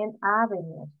 right, and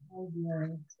avenue. Muy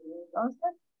bien.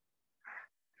 Entonces,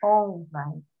 on,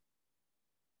 right.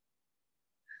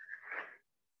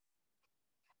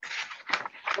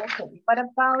 Okay, what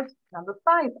about number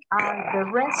 5? Are the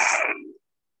rest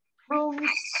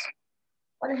rooms?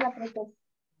 What is that?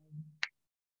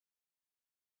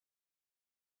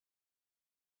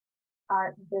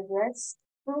 Are the rest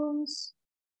rooms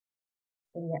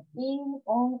in,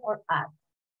 on, or at?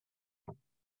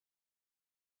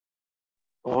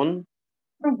 On.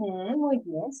 Muy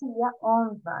bien, sería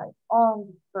on, right?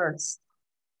 On first.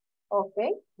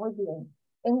 Okay, muy bien.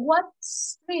 And what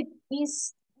street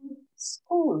is the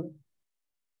school?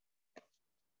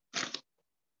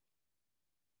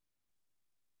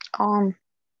 On.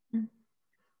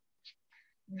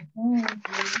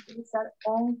 Utilizar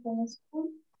on con school.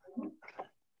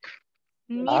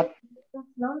 At.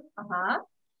 Ajá.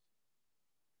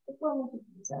 ¿Qué podemos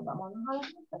utilizar? Vámonos a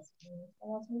las notas.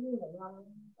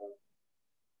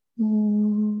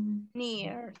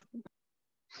 Near.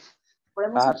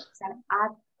 Podemos utilizar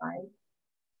at, right?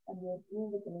 También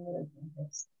independiente del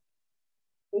contexto.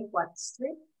 Okay, what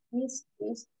street is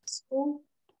this school?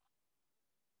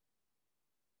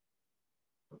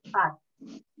 At.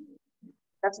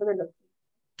 Caso de los.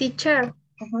 Teacher.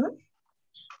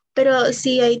 Pero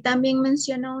si ahí también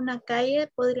menciona una calle,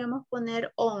 podríamos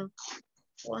poner on.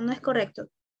 ¿O no es correcto?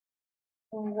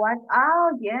 What?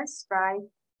 Oh, yes, right.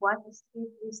 What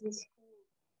street is this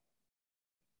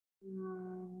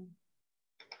school?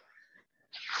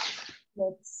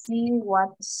 Let's see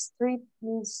what street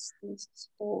is this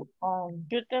school on.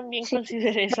 Yo también Sí,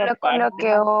 consideré yo esa le parte.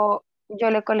 coloqué yo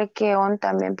le coloqué on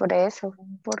también por eso,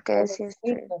 porque Por decía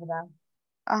street, street. ¿verdad?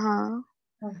 Ajá.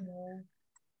 Ujú.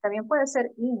 También puede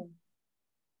ser in.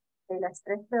 De las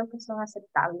tres creo que son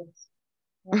aceptables.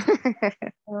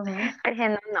 Ujú. Dije,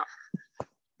 no.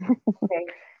 Ok.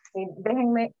 Sí,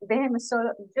 déjenme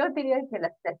solo, yo diría que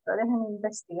las tres, pero déjenme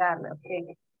investigarlo,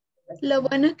 ok. Lo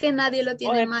bueno es que nadie lo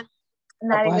tiene mal.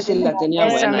 Nadie Pues lo así tiene la mal. tenía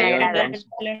Eso buena me yo agrada. entonces.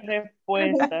 La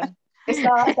respuesta.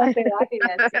 Está bastante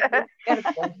válida, sí, es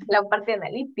cierto. La parte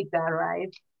analítica,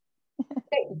 right?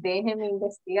 Ok, déjenme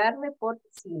investigarme porque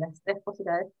sí, las tres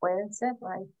posibilidades pueden ser,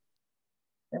 right?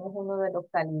 Tenemos uno de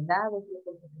localidades,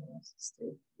 luego tenemos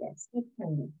street. Yes, it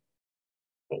can be.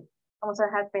 Ok, vamos a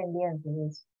dejar pendiente de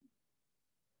eso.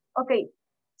 Ok,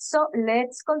 so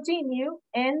let's continue.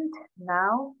 And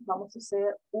now vamos a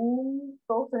hacer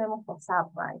todos tenemos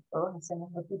WhatsApp, right? Todos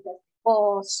hacemos noticias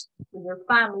post with your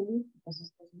family.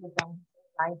 Entonces, eso es lo que vamos a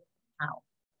hacer right now.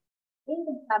 In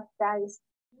the tab, guys,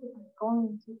 we are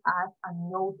going to add a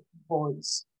note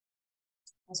voice.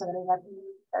 Vamos a agregar una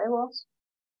notita de voz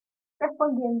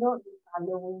respondiendo the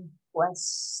following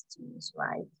questions,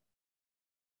 right?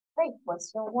 Okay,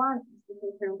 question 1. Is the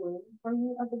teacher waiting for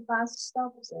you at the bus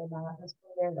stop? Ustedes van a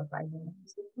responder lo que hay en la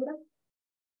escritura.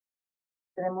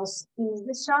 Tenemos, is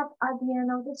the shop at the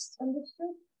end of the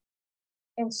street?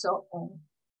 And so on.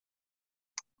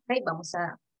 Ok, vamos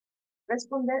a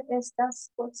responder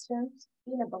estas questions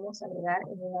y las vamos a agregar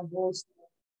en una voice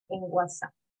en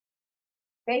WhatsApp.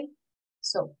 Ok,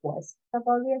 so pues,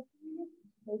 about the activity,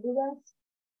 ¿hay dudas?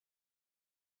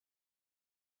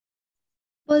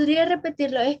 Podría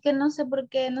repetirlo, es que no sé por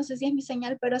qué, no sé si es mi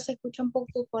señal, pero se escucha un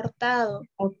poco cortado.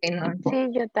 Ok, no. Sí,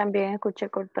 yo también escuché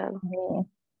cortado.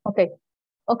 Ok,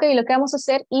 ok, lo que vamos a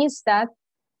hacer es that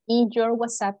in your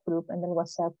WhatsApp group, en el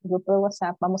WhatsApp, grupo de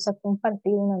WhatsApp, vamos a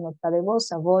compartir una nota de voz,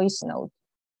 a voice note.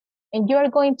 And you are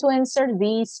going to answer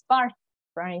this part,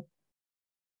 right?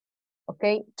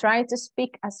 Okay, try to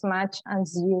speak as much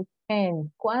as you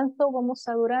can. ¿Cuánto vamos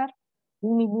a durar?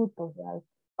 1 minuto, right?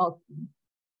 Okay.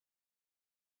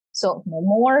 So, no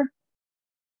more,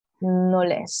 no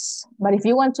less. But if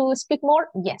you want to speak more,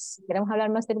 yes. ¿Queremos hablar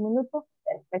más de 1 minuto?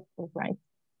 Perfecto, right?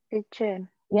 Teacher,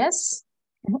 Yes.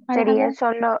 ¿sería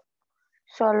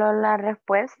solo la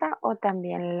respuesta o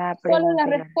también la pregunta?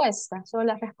 Solo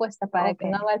la respuesta para que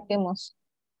no Ok. abarquemos,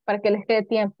 para que les quede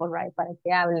tiempo, right? Para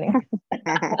que hablen.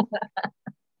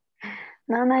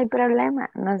 No hay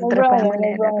problema. Nosotros podemos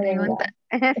leer la problem, pregunta.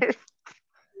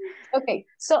 Okay,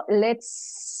 so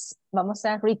vamos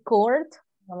a record,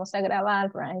 vamos a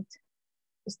grabar, right?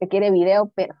 Si usted quiere video,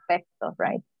 perfecto,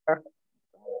 right? Perfect.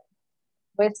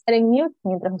 Voy a estar en mute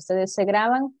mientras ustedes se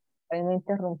graban para no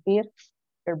interrumpir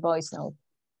your voice note.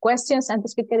 Questions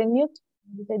antes que quede en mute?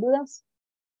 ¿Hay dudas?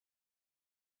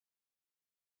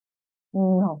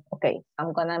 No, okay,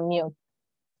 I'm gonna mute.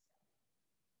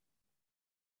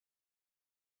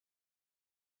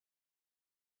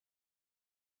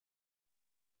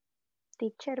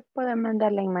 Teacher, ¿puede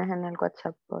mandar la imagen al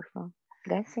WhatsApp, por favor?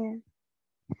 Gracias.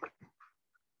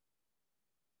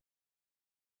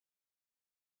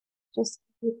 Just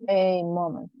give a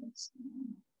moment.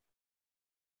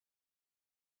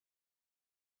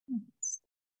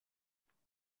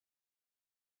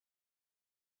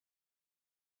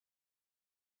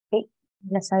 Okay.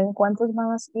 ¿Ya saben cuántos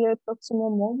van a seguir el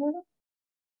próximo módulo?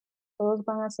 ¿Todos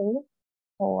van a seguir?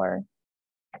 O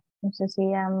no sé si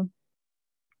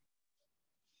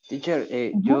Teacher,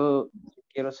 yo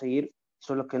quiero seguir,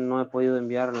 solo que no he podido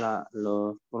enviar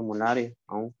los formularios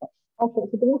aún. Ok,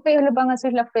 supongo que ellos les van a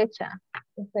hacer la fecha,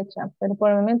 pero por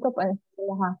el momento pues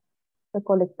vamos a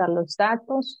recolectar los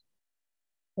datos.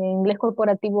 En Inglés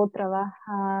Corporativo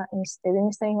trabaja en esta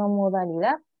misma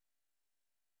modalidad.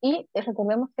 Y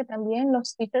recordemos que también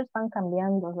los teachers van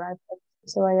cambiando, right? Para que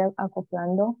se vaya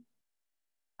acoplando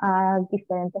a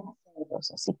diferentes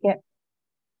acentos. Así que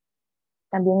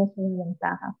también es una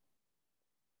ventaja.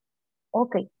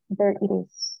 Ok, there it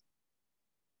is.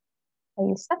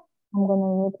 Ahí está. I'm gonna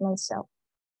mute myself.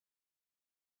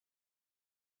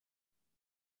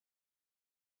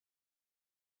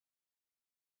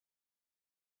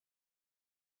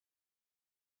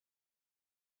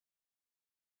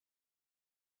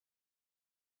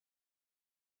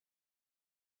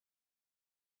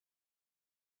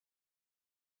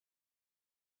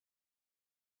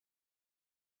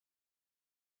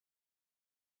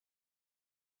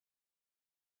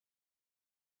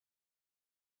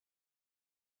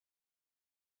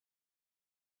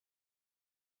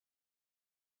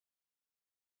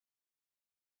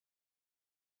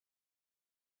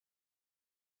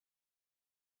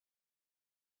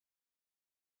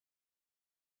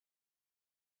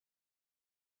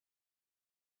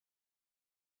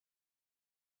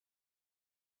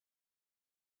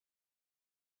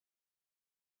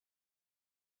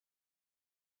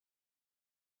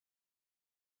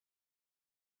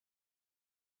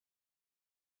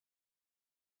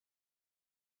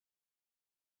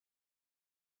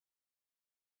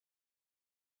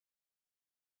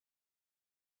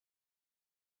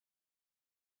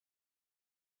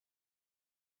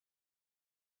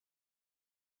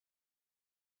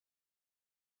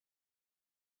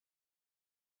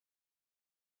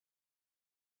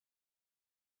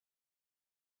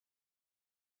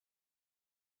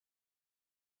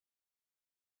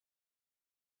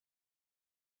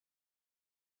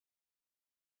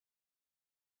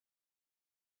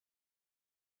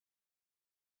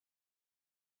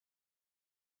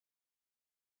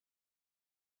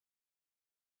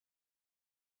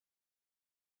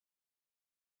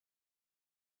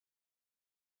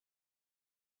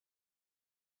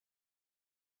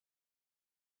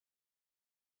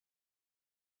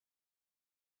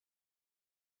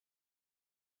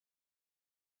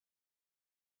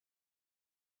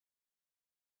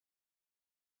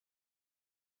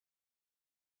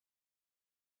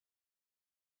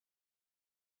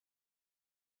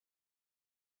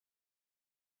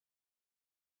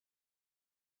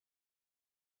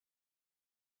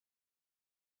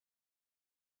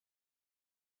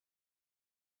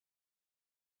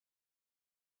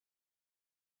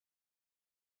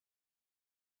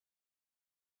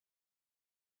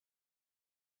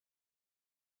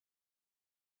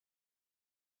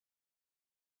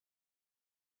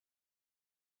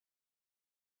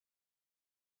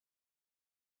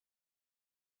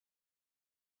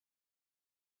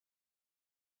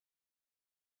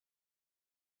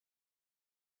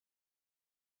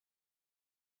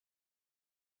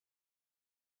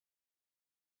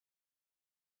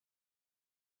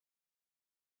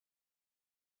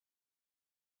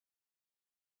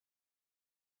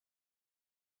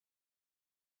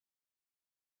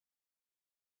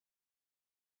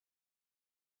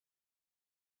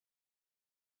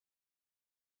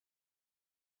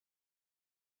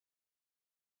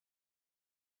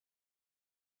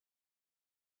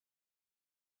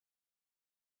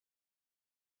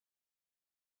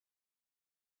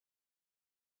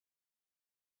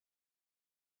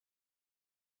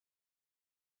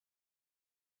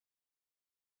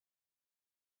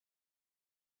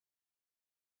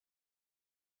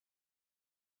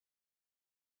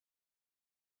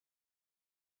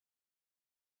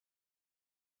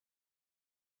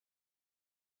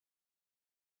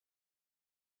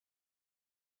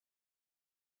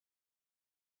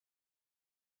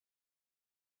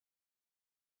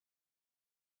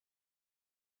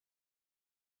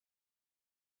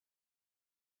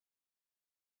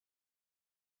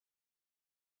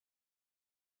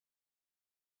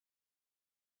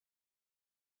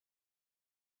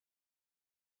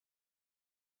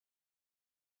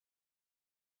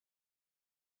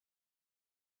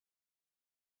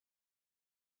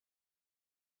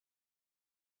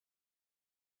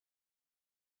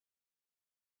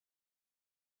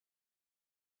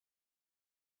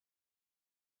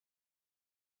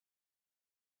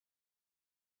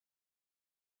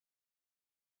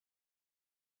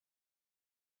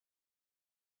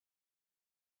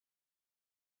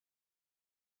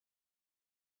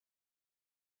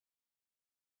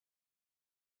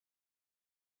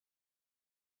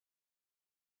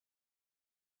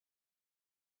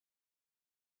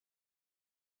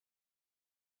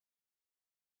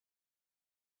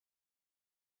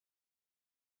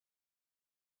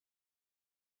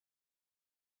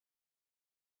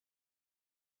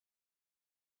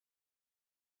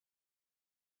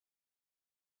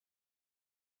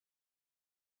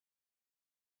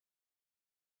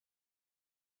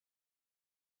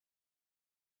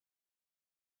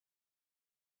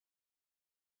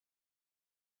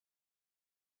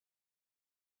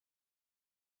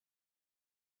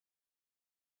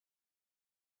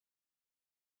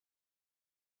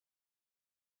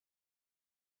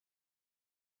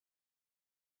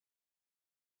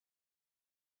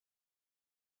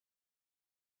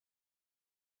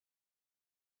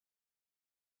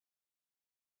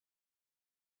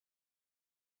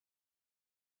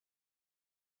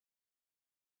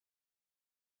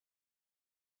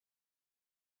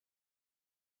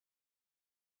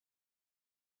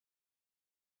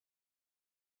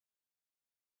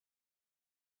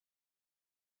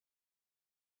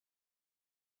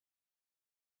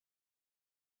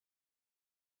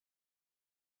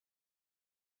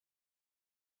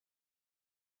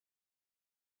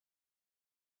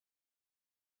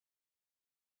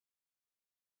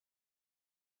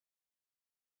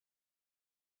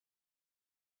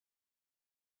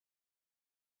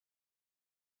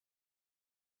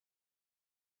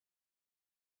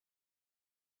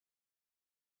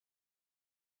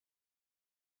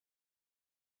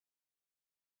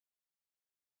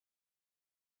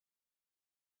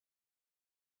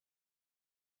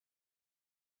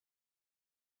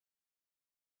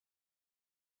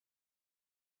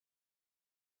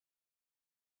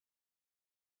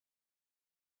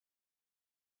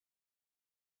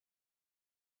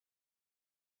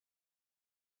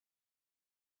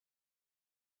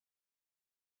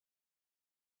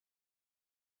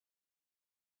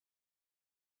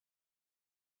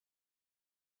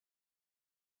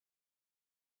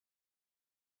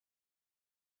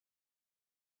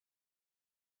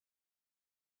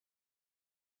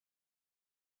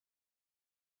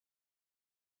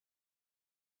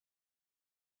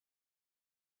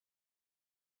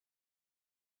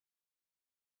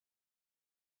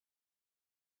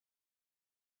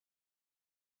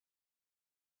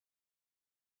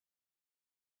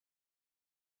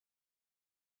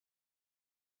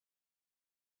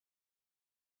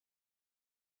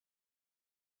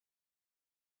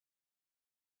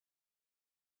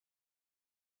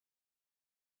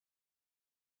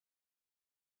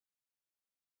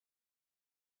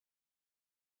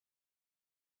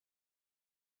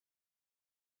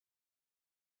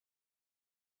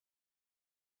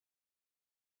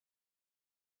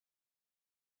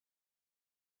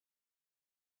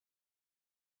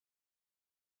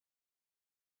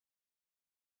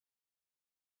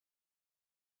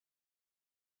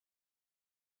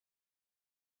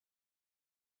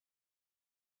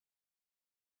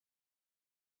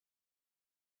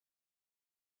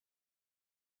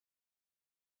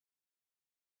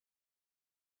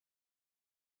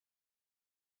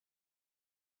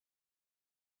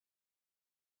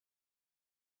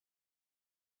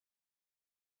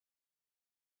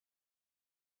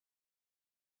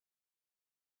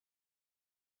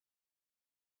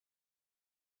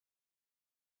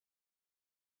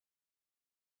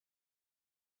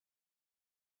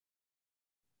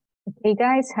 Hey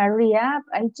guys, hurry up.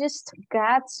 I just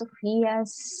got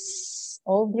Sophia's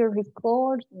audio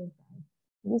recording.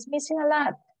 He's missing a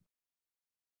lot.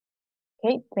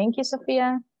 Okay, thank you,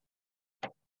 Sophia.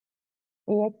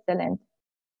 Excellent.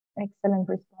 Excellent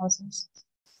responses.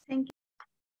 Thank you.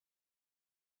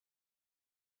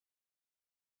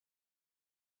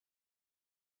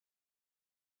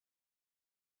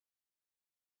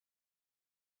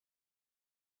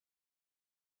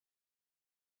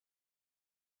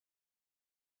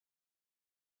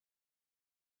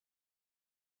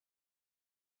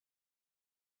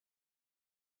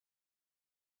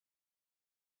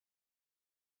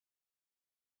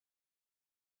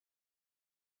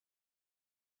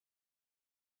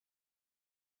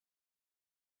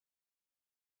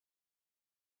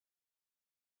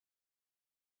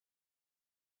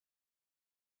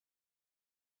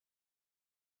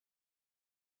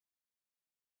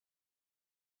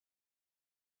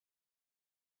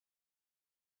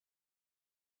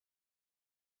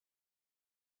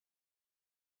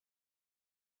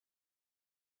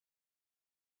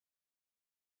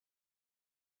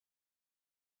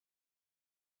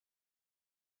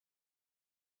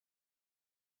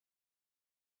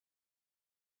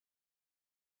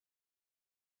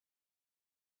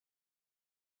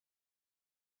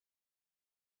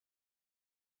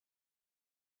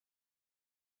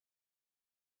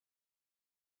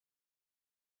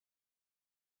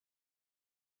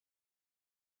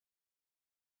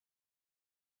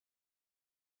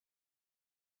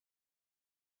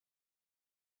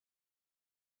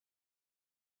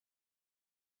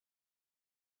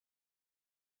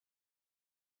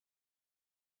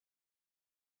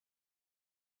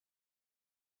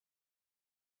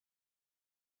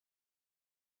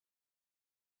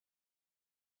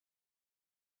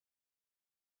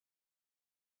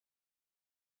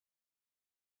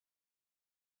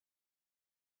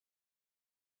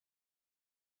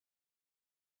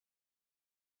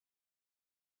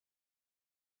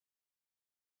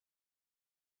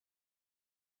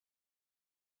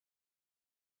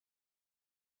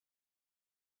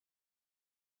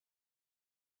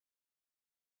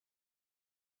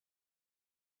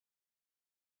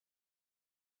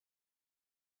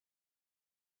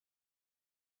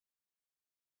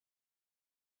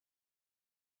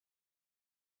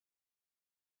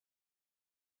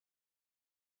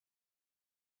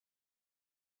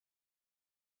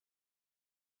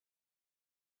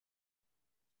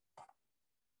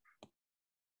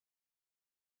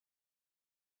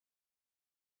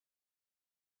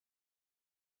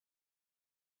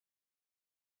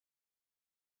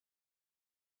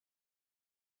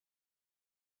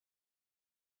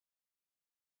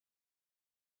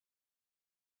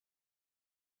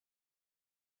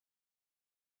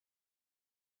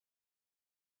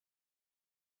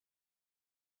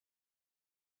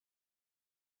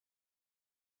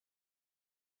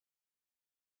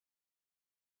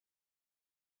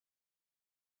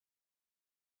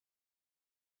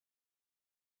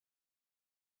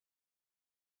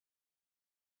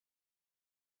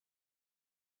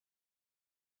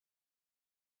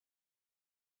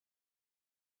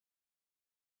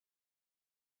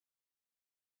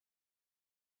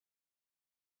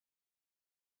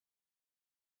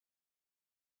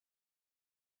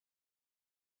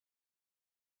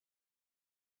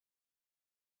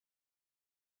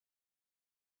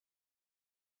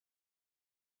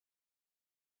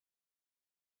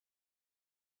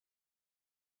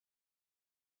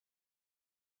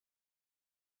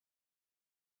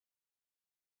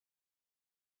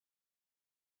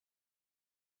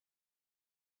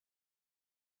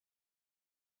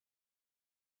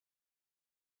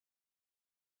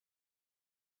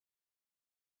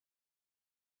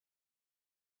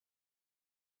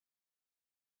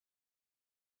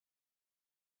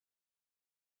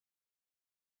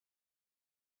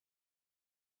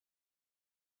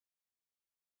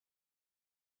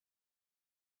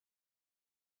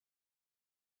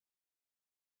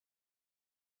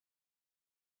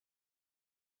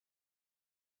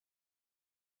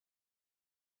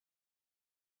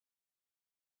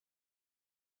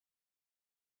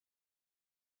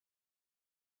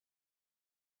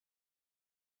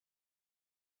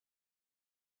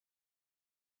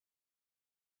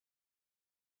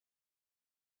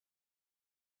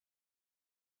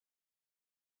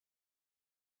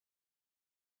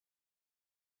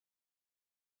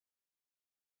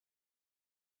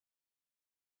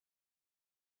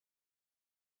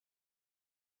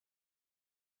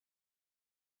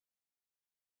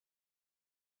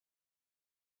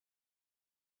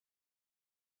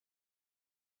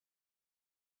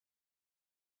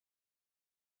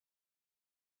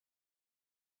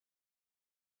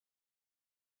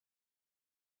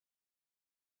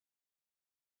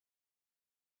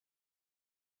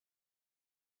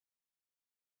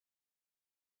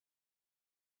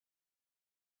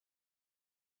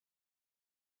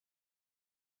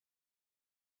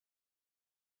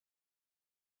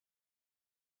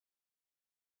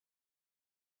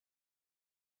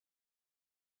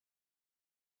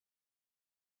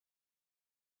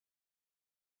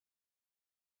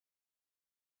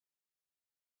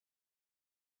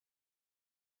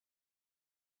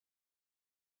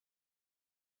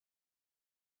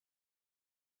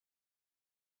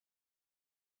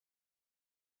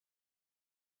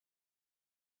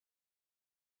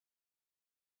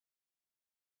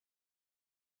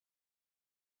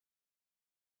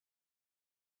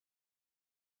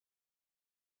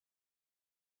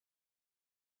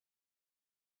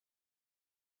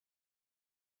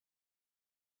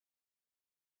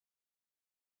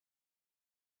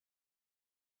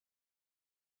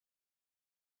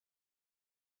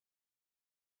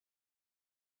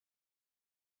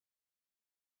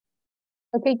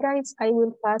 Okay, guys, I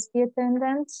will pass the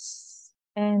attendance,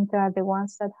 and the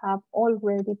ones that have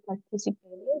already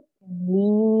participated can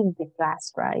leave the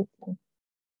class, right?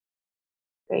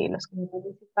 Okay, los que no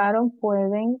participaron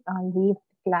pueden leave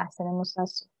the class. Tenemos a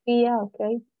Sofía,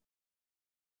 okay.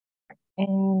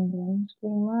 And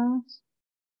 ¿quién más?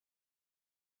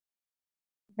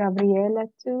 Gabriela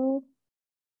too.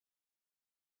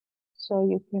 So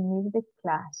you can leave the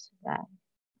class, right?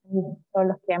 Todos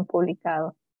los que han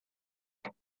publicado.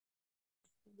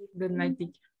 Good night,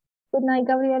 teacher. Good night,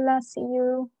 Gabriela. See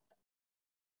you.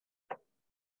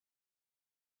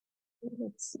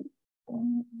 Let's see.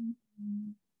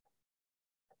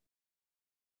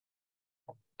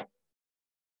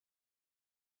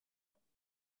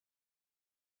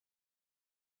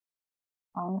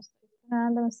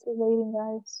 I'm still waiting,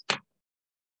 guys.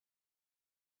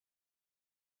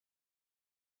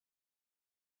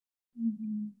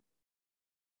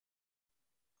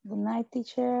 Good night,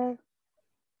 teacher.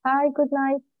 Hi, good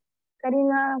night,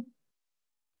 Karina.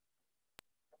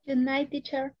 Good night,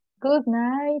 teacher. Good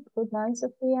night,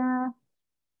 Sophia.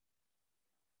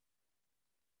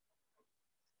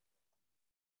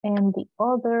 And the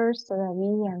others,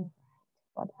 todavía.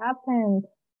 What happened?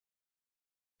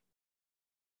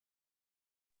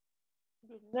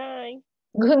 Good night.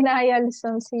 Good night,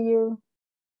 Alison. See you.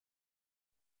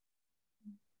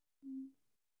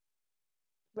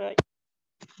 Bye.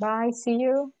 Bye, see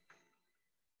you.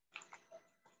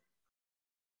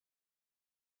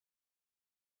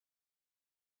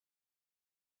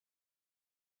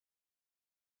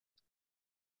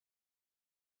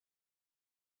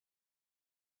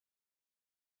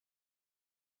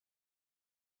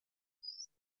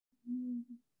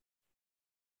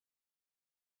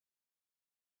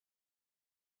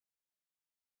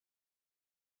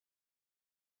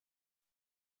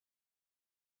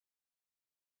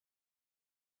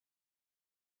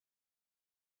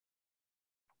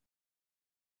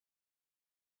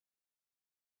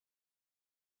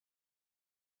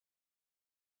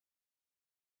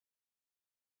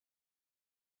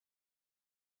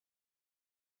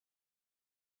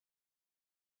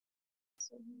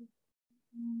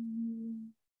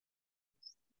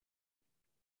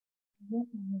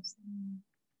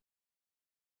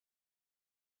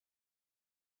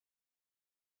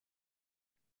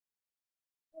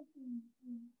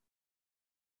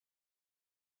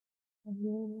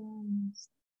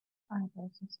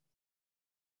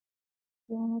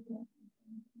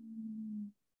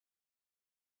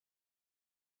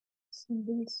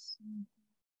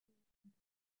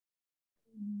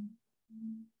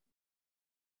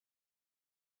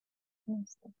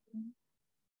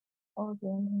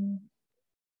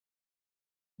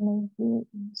 Maybe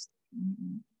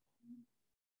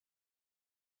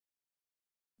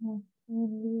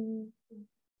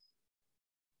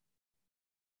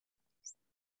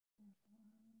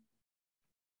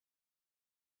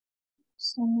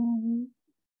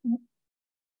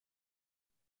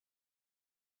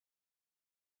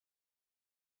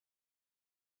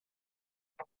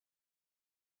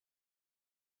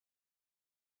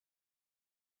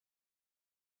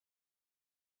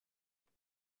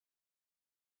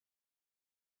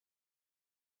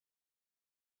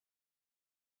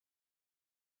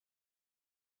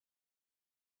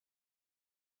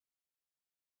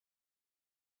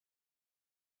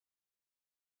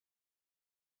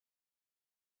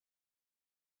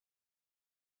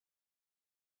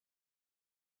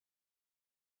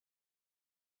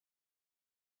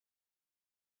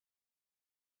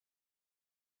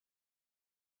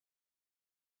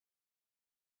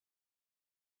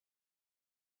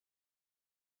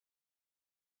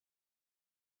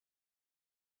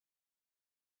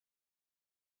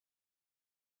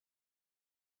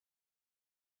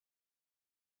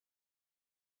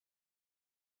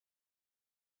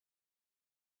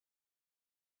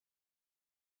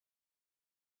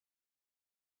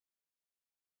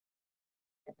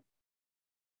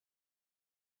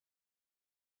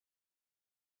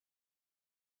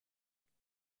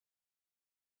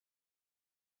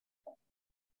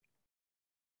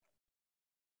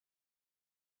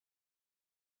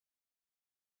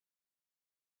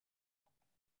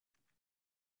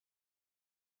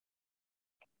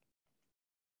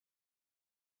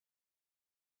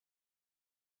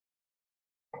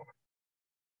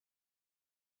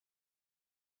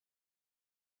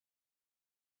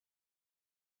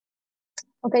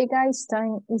okay, guys,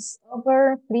 time is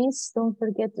over. Please don't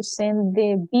forget to send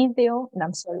the video,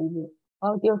 I'm sorry, the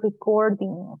audio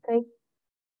recording, okay?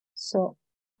 So,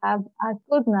 have a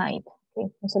good night. Okay,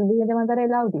 no se olviden de mandar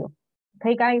el audio.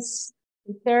 Okay, guys,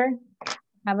 take care.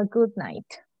 Have a good night.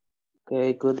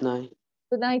 Okay, good night.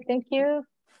 Good night. Thank you.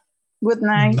 Good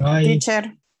night, Night.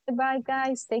 teacher. Goodbye,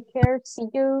 guys. Take care. See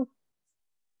you.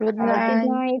 Good Have a night. good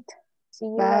night. See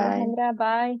you, Bye. Alejandra.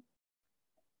 Bye.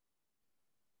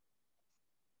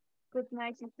 Good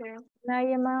night, teacher. Night,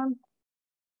 Emma.